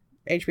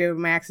HBO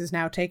Max is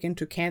now taken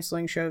to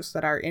canceling shows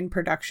that are in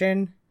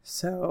production.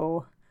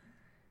 So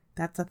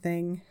that's a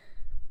thing.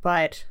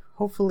 But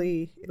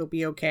hopefully it'll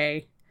be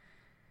okay.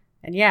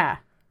 And yeah,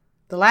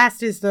 the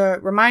last is the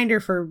reminder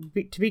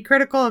to be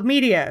critical of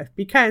media,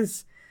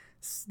 because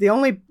the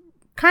only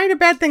kind of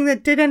bad thing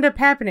that did end up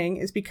happening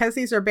is because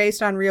these are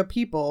based on real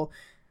people.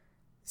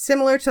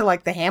 Similar to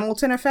like the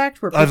Hamilton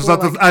effect, where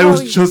people I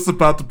was just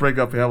about to bring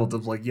up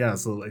Hamilton. Like, yeah,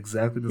 so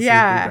exactly the same thing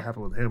that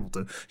happened with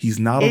Hamilton. He's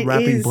not a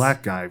rapping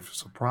black guy.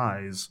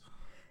 Surprise.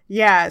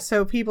 Yeah,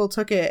 so people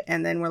took it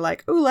and then were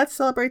like, "Ooh, let's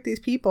celebrate these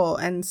people,"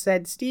 and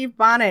said, "Steve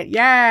Bonnet,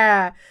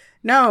 yeah,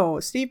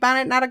 no, Steve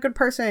Bonnet, not a good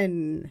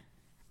person.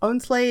 Own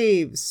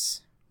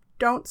slaves.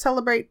 Don't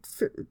celebrate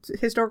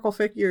historical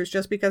figures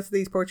just because of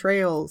these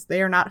portrayals.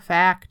 They are not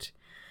fact.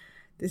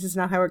 This is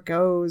not how it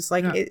goes."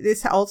 Like,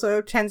 this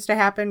also tends to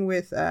happen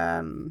with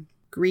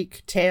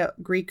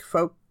Greek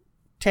folk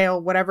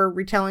tale, whatever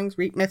retellings,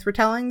 Greek myth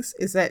retellings,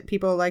 is that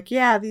people are like,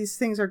 yeah, these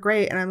things are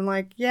great. And I'm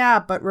like, yeah,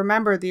 but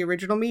remember, the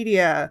original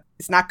media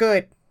is not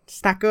good.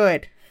 It's not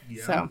good.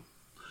 Yeah. So,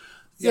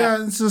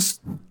 yeah, it's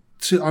just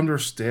to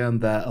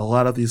understand that a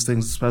lot of these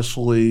things,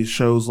 especially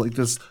shows like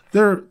this,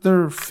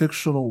 they're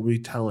fictional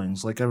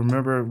retellings. Like, I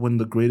remember when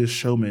The Greatest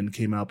Showman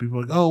came out, people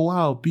were like, oh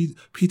wow,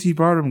 P.T.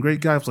 Barnum,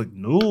 great guy. I was like,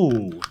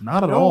 no,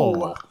 not at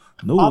all.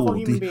 Awful No,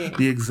 human being.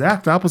 the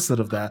exact opposite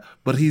of that.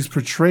 But he's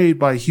portrayed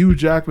by Hugh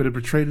Jackman and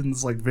portrayed in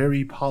this like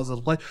very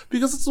positive light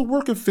because it's a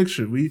work of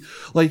fiction.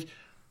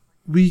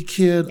 We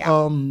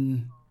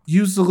can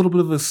use a little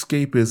bit of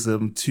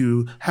escapism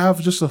to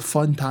have just a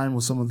fun time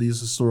with some of these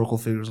historical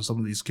figures and some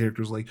of these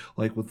characters, like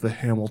with the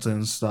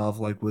Hamilton stuff,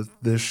 like with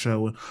this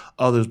show and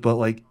others. But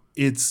like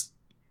it's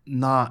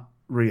not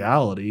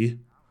reality,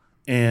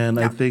 and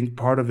I think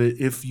part of it,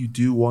 if you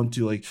do want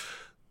to like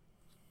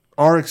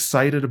are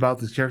excited about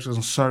these characters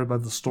and excited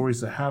about the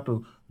stories that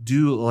happen,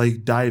 do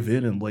like dive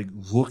in and like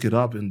look it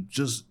up and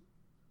just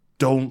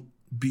don't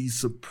be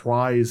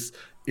surprised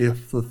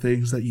if the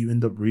things that you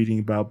end up reading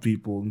about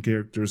people and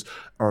characters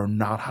are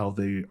not how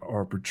they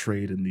are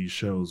portrayed in these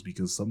shows,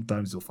 because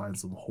sometimes you'll find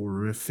some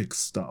horrific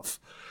stuff.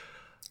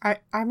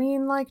 I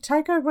mean, like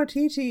Taika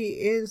Waititi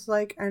is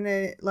like an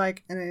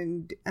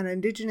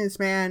indigenous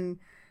man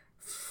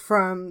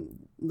from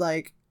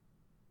like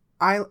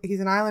he's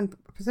an island,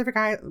 Pacific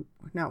Island.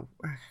 No,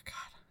 God,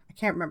 I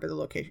can't remember the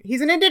location.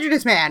 He's an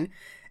indigenous man,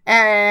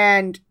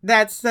 and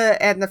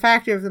the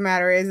fact of the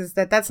matter is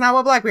that that's not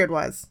what Blackbeard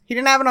was. He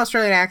didn't have an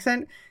Australian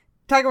accent.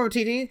 Taika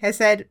Waititi has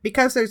said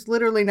because there's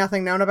literally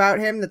nothing known about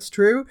him that's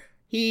true,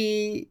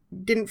 he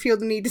didn't feel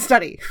the need to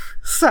study.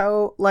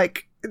 So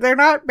like they're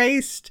not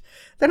real.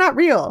 They're not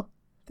real.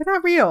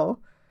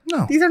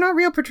 No. These are not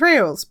real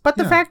portrayals. But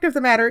the fact of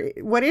the matter,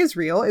 what is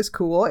real, is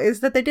cool,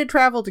 is that they did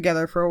travel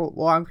together for a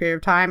long period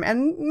of time.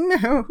 And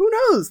who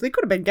knows? They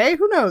could have been gay.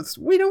 Who knows?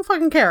 We don't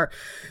fucking care.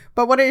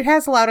 But what it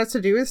has allowed us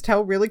to do is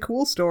tell really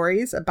cool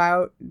stories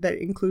about that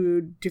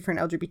include different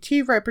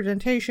LGBT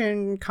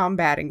representation,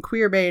 combating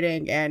queer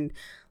baiting, and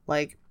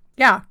like,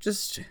 yeah,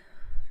 just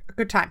a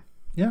good time.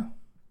 Yeah.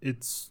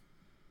 It's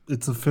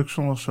a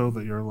fictional show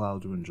that you're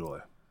allowed to enjoy.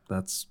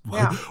 That's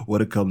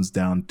what it comes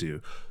down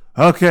to.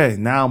 Okay,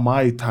 now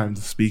my time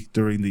to speak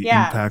during the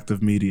impact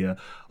of media.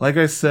 Like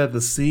I said,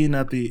 the scene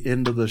at the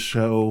end of the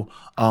show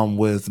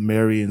with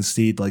Mary and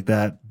Steed, like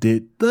that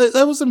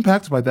was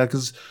impacted by that,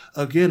 because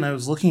again, I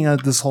was looking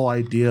at this whole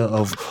idea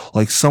of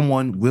like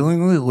someone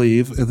willingly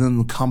leave and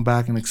then come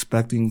back and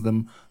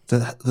expecting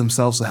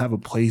themselves to have a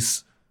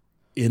place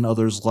in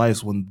others'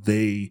 lives when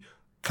they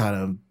kind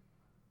of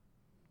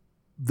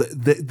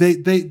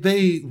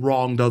they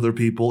wronged other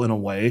people in a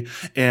way,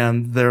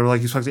 and they're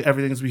like expecting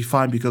everything to be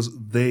fine because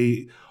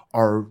they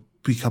are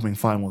becoming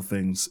fine with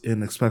things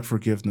and expect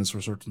forgiveness for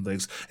certain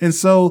things. And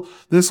so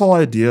this whole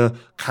idea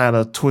kind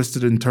of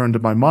twisted and turned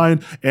in my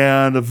mind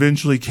and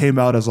eventually came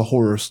out as a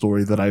horror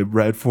story that I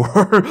read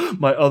for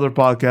my other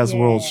podcast,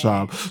 World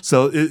Shop.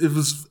 So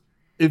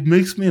it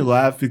makes me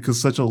laugh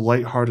because such a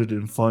lighthearted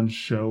and fun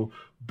show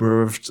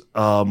birthed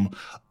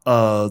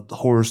a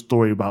horror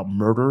story about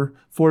murder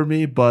for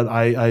me, but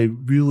I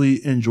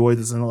really enjoy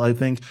this, and I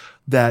think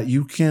that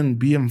you can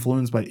be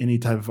influenced by any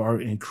type of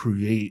art and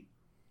create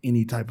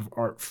any type of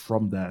art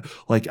from that.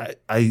 Like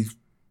I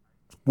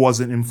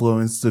wasn't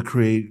influenced to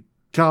create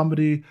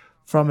comedy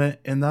from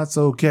it, and that's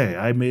okay.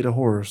 I made a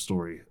horror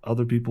story.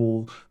 Other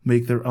people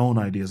make their own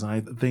ideas, and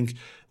I think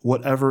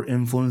whatever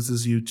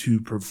influences you to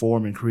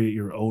perform and create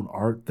your own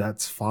art,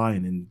 that's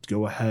fine, and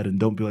go ahead and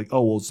don't be like,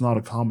 oh, well, it's not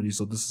a comedy,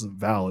 so this isn't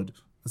valid.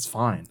 That's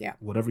fine. Yeah.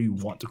 Whatever you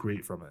want to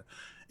create from it.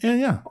 And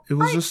yeah, it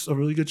was just a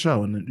really good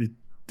show, and it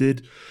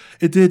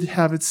did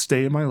have its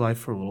stay in my life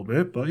for a little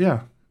bit, but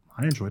yeah,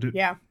 I enjoyed it.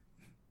 Yeah.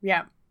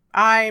 Yeah.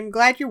 I'm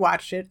glad you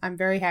watched it. I'm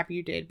very happy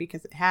you did,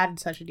 because it had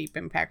such a deep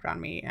impact on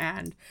me.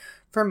 And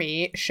for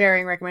me,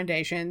 sharing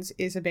recommendations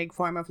is a big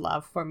form of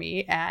love for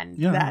me. And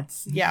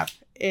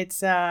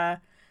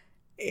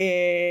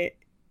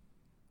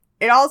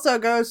it also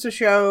goes to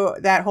show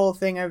that whole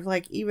thing of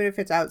like, even if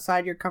it's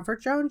outside your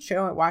comfort zone,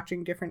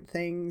 watching different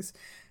things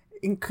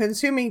and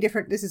consuming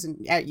different, this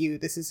isn't at you,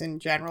 this is in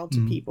general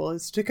to people,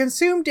 is to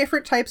consume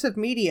different types of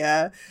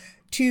media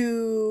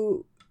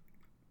to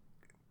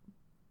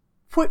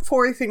put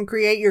forth and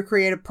create your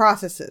creative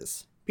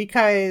processes.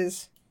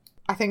 Because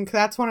I think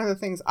that's one of the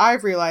things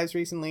I've realized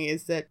recently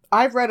is that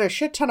I've read a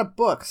shit ton of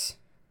books,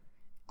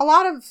 a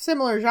lot of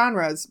similar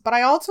genres, but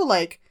I also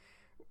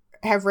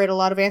have read a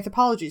lot of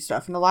anthropology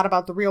stuff and a lot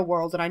about the real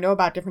world, and I know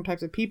about different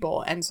types of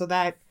people, and so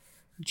that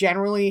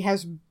generally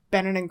has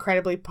been an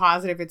incredibly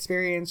positive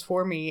experience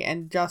for me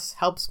and just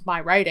helps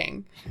my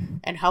writing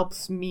and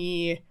helps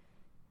me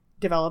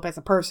develop as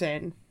a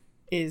person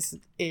is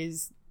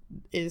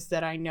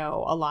that I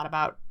know a lot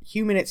about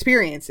human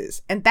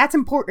experiences, and that's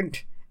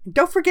important.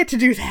 Don't forget to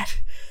do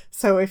that.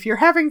 So if you're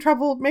having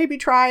trouble, maybe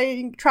try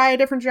a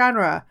different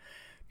genre.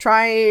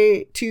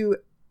 Try to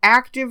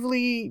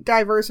actively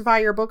diversify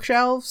your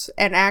bookshelves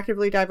and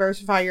actively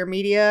diversify your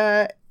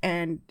media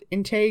and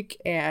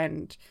intake,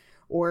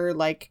 or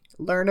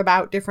learn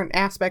about different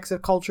aspects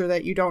of culture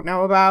that you don't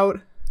know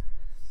about.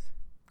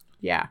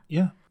 Yeah.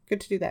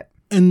 Good to do that.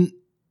 And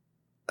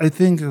I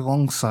think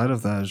alongside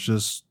of that is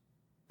just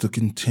to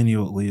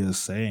continue what Leah is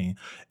saying,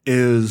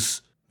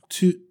 is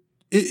to,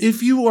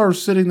 if you are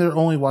sitting there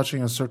only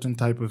watching a certain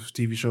type of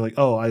TV show, like,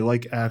 oh, I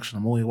like action,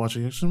 I'm only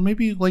watching action,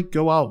 maybe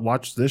go out,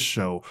 watch this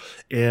show,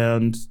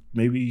 and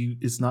maybe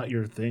it's not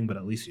your thing, but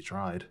at least you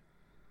tried.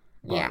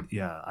 But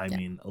I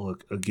mean,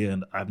 look,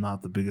 again, I'm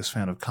not the biggest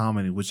fan of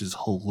comedy, which is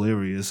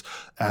hilarious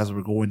as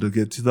we're going to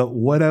get to the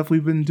what have we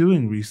been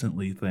doing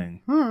recently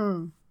thing.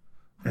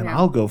 And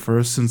I'll go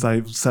first since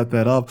I set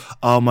that up.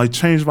 I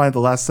changed mine at the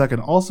last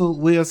second. Also,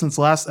 Leah, since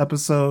last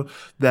episode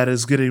that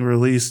is getting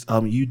released,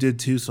 you did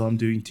too, so I'm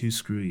doing two.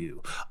 Screw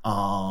you.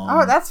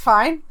 Oh, that's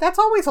fine. That's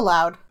always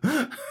allowed.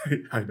 I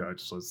know, I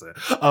just want to say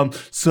it.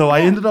 So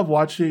I ended up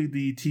watching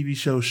the TV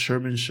show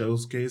Sherman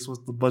Showcase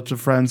with a bunch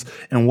of friends,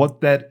 and what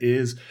that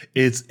is,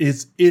 it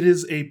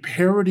is a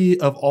parody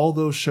of all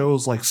those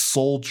shows like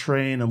Soul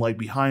Train and like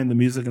Behind the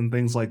Music and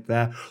things like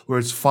that, where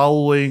it's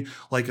following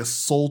like a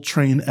Soul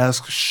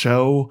Train-esque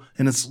show.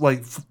 And it's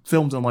like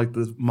filmed in like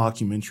the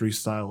mockumentary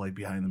style, like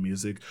Behind the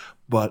Music,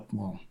 but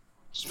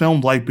it's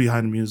filmed like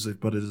Behind the Music,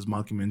 but it is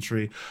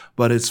mockumentary.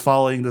 But it's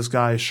following this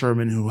guy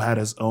Sherman who had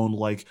his own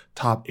like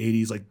top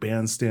 80s like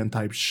bandstand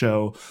type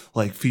show,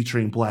 like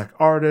featuring black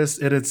artists,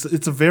 and it's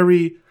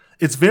very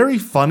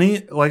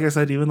funny. Like I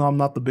said, even though I'm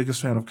not the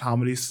biggest fan of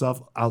comedy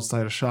stuff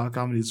outside of shock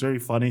comedy, it's very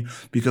funny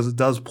because it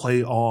does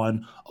play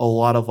on a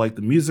lot of like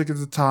the music at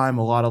the time,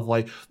 a lot of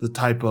like the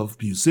type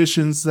of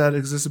musicians that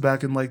existed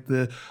back in like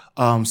the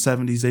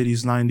 70s,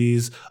 80s,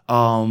 90s.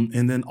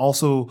 And then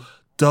also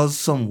does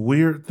some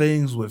weird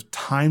things with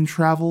time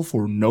travel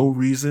for no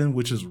reason,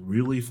 which is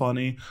really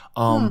funny.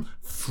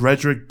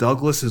 Frederick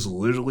Douglass is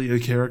literally a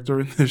character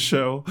in this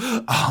show.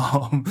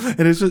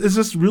 And it's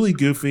just really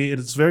goofy. And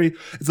it's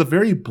a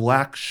very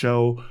black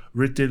show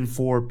written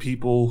for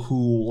people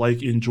who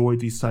like enjoyed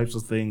these types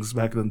of things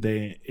back in the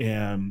day.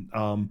 And,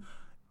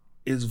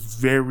 is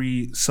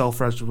very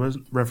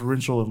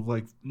self-referential and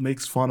like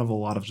makes fun of a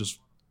lot of just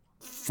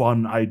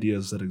fun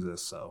ideas that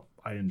exist. So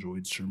I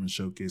enjoyed Sherman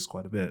Showcase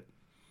quite a bit.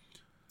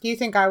 Do you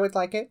think I would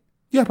like it?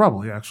 Yeah,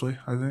 probably, actually.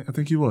 I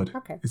think you would.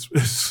 Okay.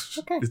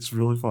 It's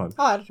really fun.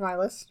 I'll add it to my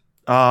list.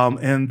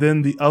 And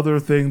then the other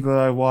thing that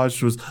I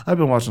watched was, I've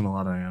been watching a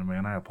lot of anime,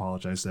 and I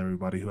apologize to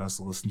everybody who has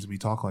to listen to me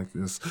talk like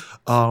this.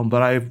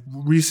 But I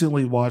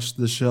recently watched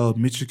the show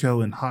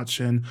Michiko and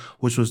Hatchin,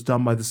 which was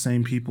done by the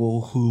same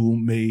people who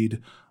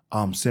made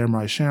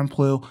Samurai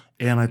Champloo,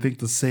 and I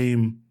think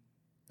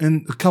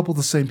and a couple of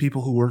the same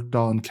people who worked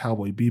on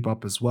Cowboy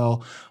Bebop as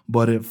well.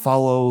 But it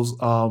follows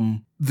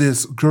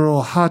this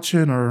girl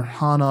Hatchin or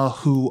Hana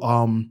who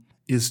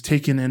is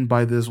taken in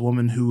by this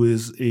woman who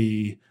is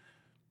a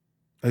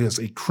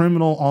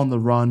criminal on the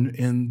run,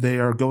 and they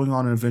are going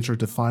on an adventure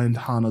to find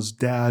Hana's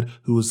dad,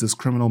 who is this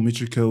criminal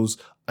Michiko's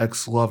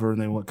ex-lover,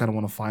 and they kind of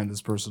want to find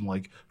this person,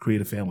 like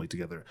create a family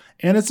together.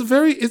 And it's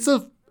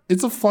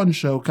a fun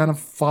show, kind of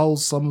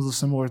follows some of the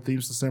similar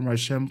themes to Samurai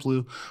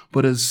Champloo,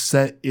 but is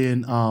set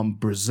in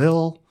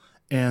Brazil.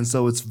 And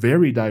so it's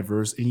very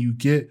diverse, and you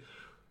get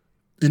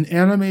an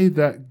anime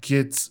that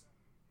gets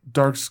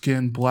dark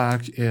skin,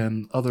 black,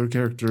 and other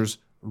characters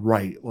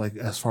right, like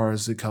as far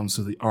as it comes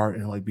to the art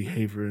and like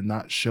behavior, and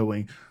not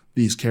showing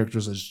these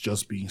characters as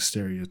just being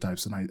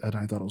stereotypes. And I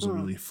thought it was a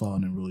really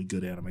fun and really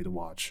good anime to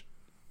watch.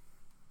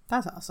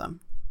 That's awesome.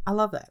 I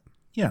love that.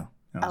 Yeah,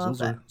 I love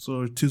that.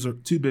 So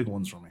two big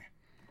ones for me.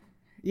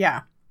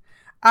 Yeah.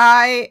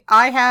 I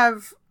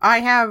have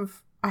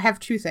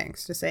two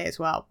things to say as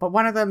well, but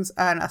one of them's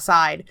an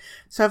aside.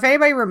 So if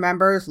anybody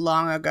remembers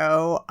long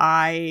ago,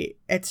 I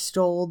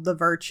extolled the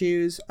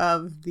virtues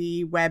of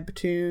the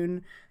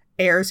webtoon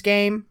Airs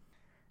game.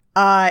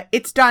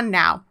 It's done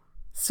now.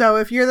 So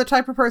if you're the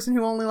type of person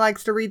who only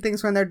likes to read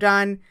things when they're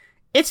done,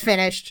 it's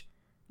finished.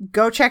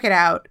 Go check it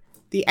out.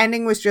 The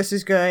ending was just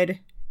as good.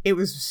 It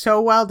was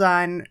so well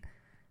done.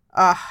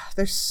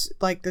 There's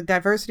like the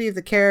diversity of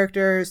the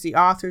characters, the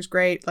author's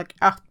great, like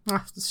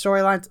the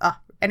storylines.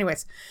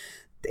 Anyways,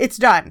 it's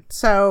done.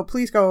 So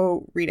please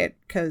go read it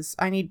because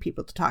I need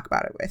people to talk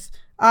about it with.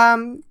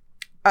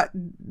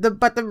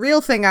 But the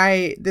real thing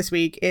this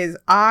week is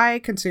I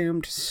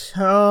consumed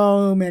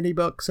so many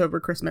books over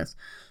Christmas.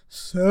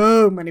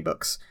 So many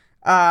books.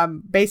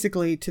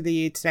 Basically to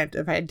the extent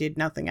of I did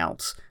nothing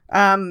else.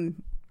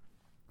 And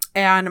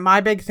my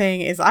big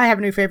thing is I have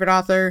a new favorite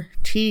author,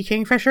 T.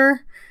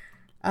 Kingfisher.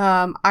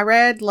 I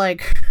read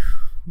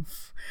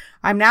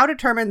I'm now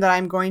determined that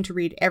I'm going to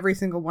read every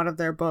single one of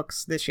their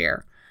books this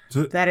year.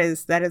 That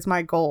is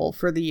my goal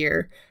for the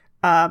year.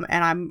 And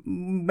I'm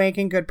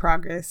making good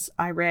progress.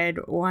 I read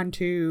 1,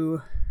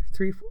 2,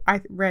 3.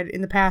 I read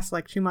in the past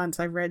 2 months.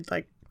 I've read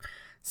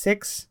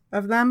 6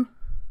 of them.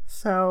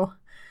 So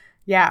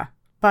yeah,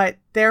 but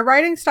their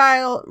writing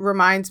style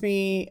reminds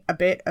me a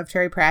bit of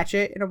Terry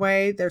Pratchett in a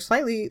way. They're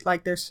slightly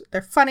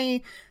they're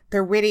funny,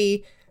 they're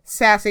witty,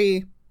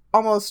 sassy,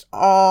 almost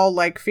all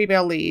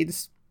female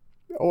leads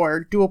or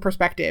dual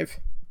perspective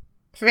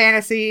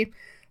fantasy.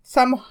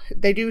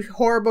 They do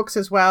horror books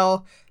as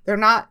well. They're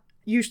not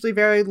usually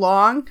very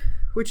long,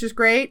 which is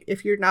great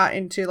if you're not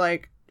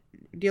into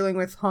dealing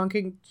with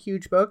honking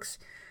huge books,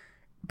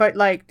 but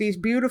these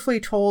beautifully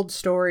told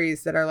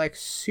stories that are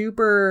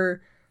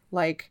super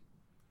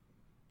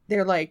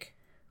they're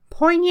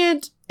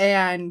poignant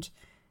and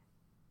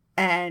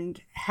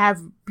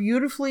have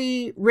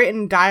beautifully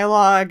written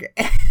dialogue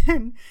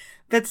and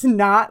that's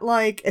not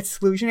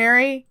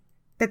exclusionary.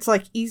 that's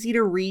like easy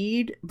to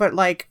read, but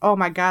like, oh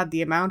my god,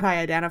 the amount I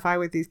identify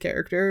with these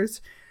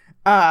characters.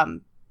 It's a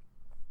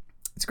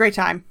great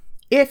time.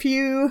 If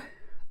you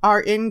are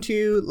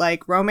into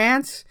like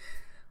romance,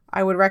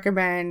 I would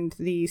recommend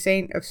the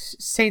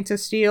Saints of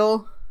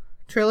Steel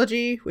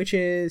trilogy, which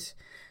is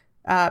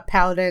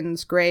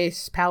Paladin's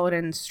Grace,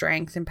 Paladin's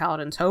Strength, and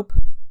Paladin's Hope.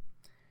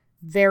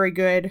 Very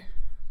good,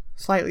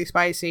 slightly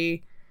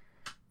spicy,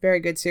 very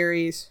good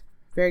series,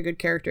 very good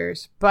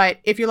characters. But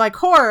if you like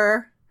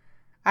horror,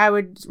 I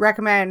would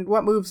recommend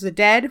What Moves the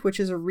Dead, which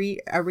is a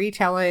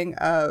retelling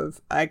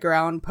of Edgar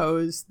Allan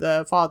Poe's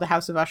The Fall of the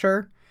House of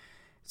Usher.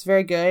 It's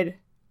very good.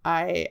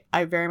 I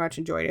very much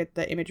enjoyed it.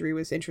 The imagery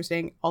was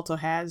interesting. Also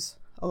has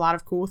a lot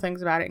of cool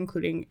things about it,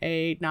 including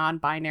a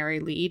non-binary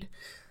lead.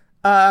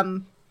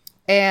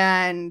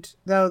 And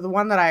though the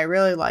one that I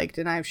really liked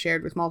and I've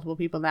shared with multiple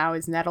people now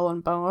is Nettle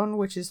and Bone,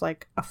 which is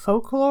like a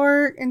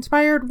folklore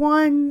inspired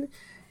one.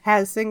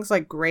 Has things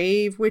like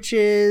grave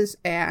witches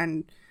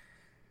and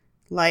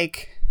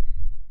like,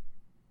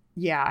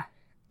 yeah,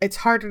 it's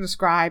hard to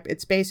describe.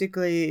 It's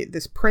basically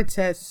this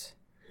princess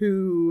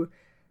who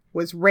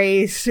was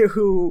raised,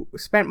 who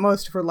spent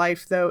most of her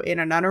life though in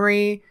a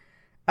nunnery,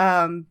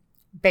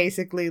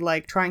 basically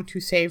like trying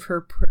to save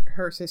her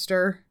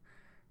sister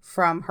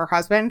from her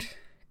husband.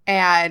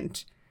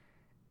 And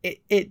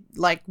it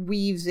like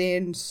weaves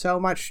in so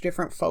much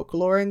different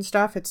folklore and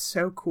stuff. It's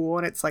so cool,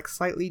 and it's like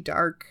slightly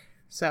dark.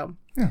 So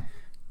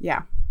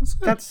yeah,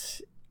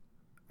 that's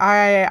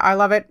I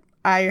love it.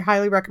 I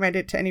highly recommend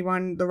it to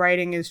anyone. The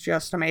writing is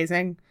just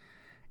amazing.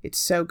 It's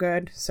so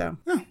good. So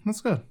yeah,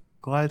 that's good.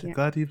 Glad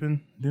you've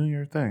been doing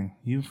your thing.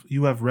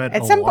 You have read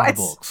a lot of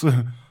books.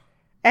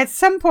 At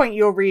some point,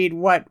 you'll read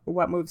What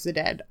Moves the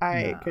Dead.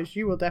 Because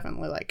you will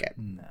definitely like it.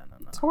 No.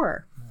 It's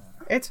horror.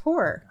 No. It's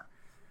horror.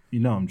 You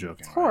know I'm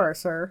joking. It's horror,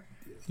 sir.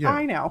 Yeah.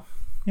 I know.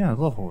 Yeah, I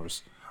love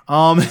horrors.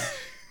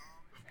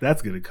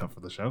 That's gonna come for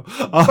the show.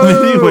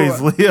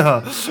 Anyways,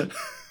 Leah.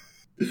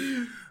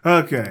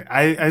 Okay,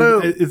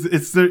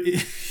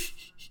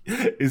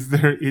 is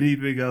there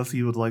anything else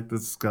you would like to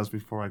discuss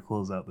before I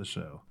close out the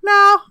show?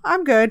 No,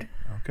 I'm good.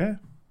 Okay.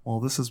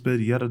 Well, this has been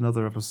yet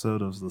another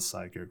episode of the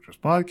Side Characters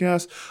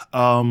Podcast.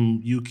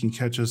 You can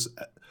catch us.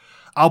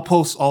 I'll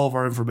post all of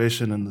our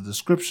information in the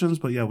descriptions,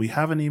 but yeah, we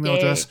have an email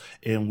address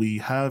and we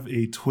have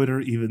a Twitter,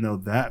 even though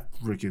that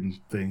freaking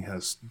thing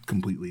has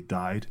completely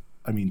died.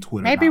 I mean,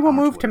 Twitter. Maybe we'll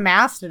move to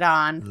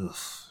Mastodon. Ugh.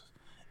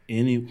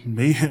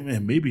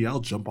 Maybe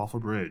I'll jump off a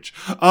bridge.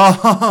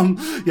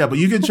 Yeah, but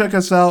you can check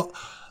us out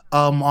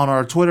on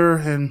our Twitter,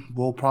 and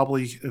we'll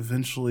probably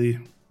eventually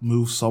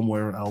move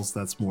somewhere else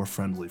that's more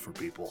friendly for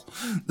people.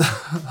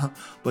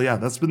 But yeah,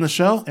 that's been the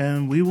show,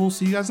 and we will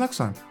see you guys next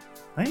time.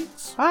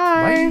 Thanks.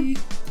 Bye.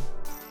 Bye.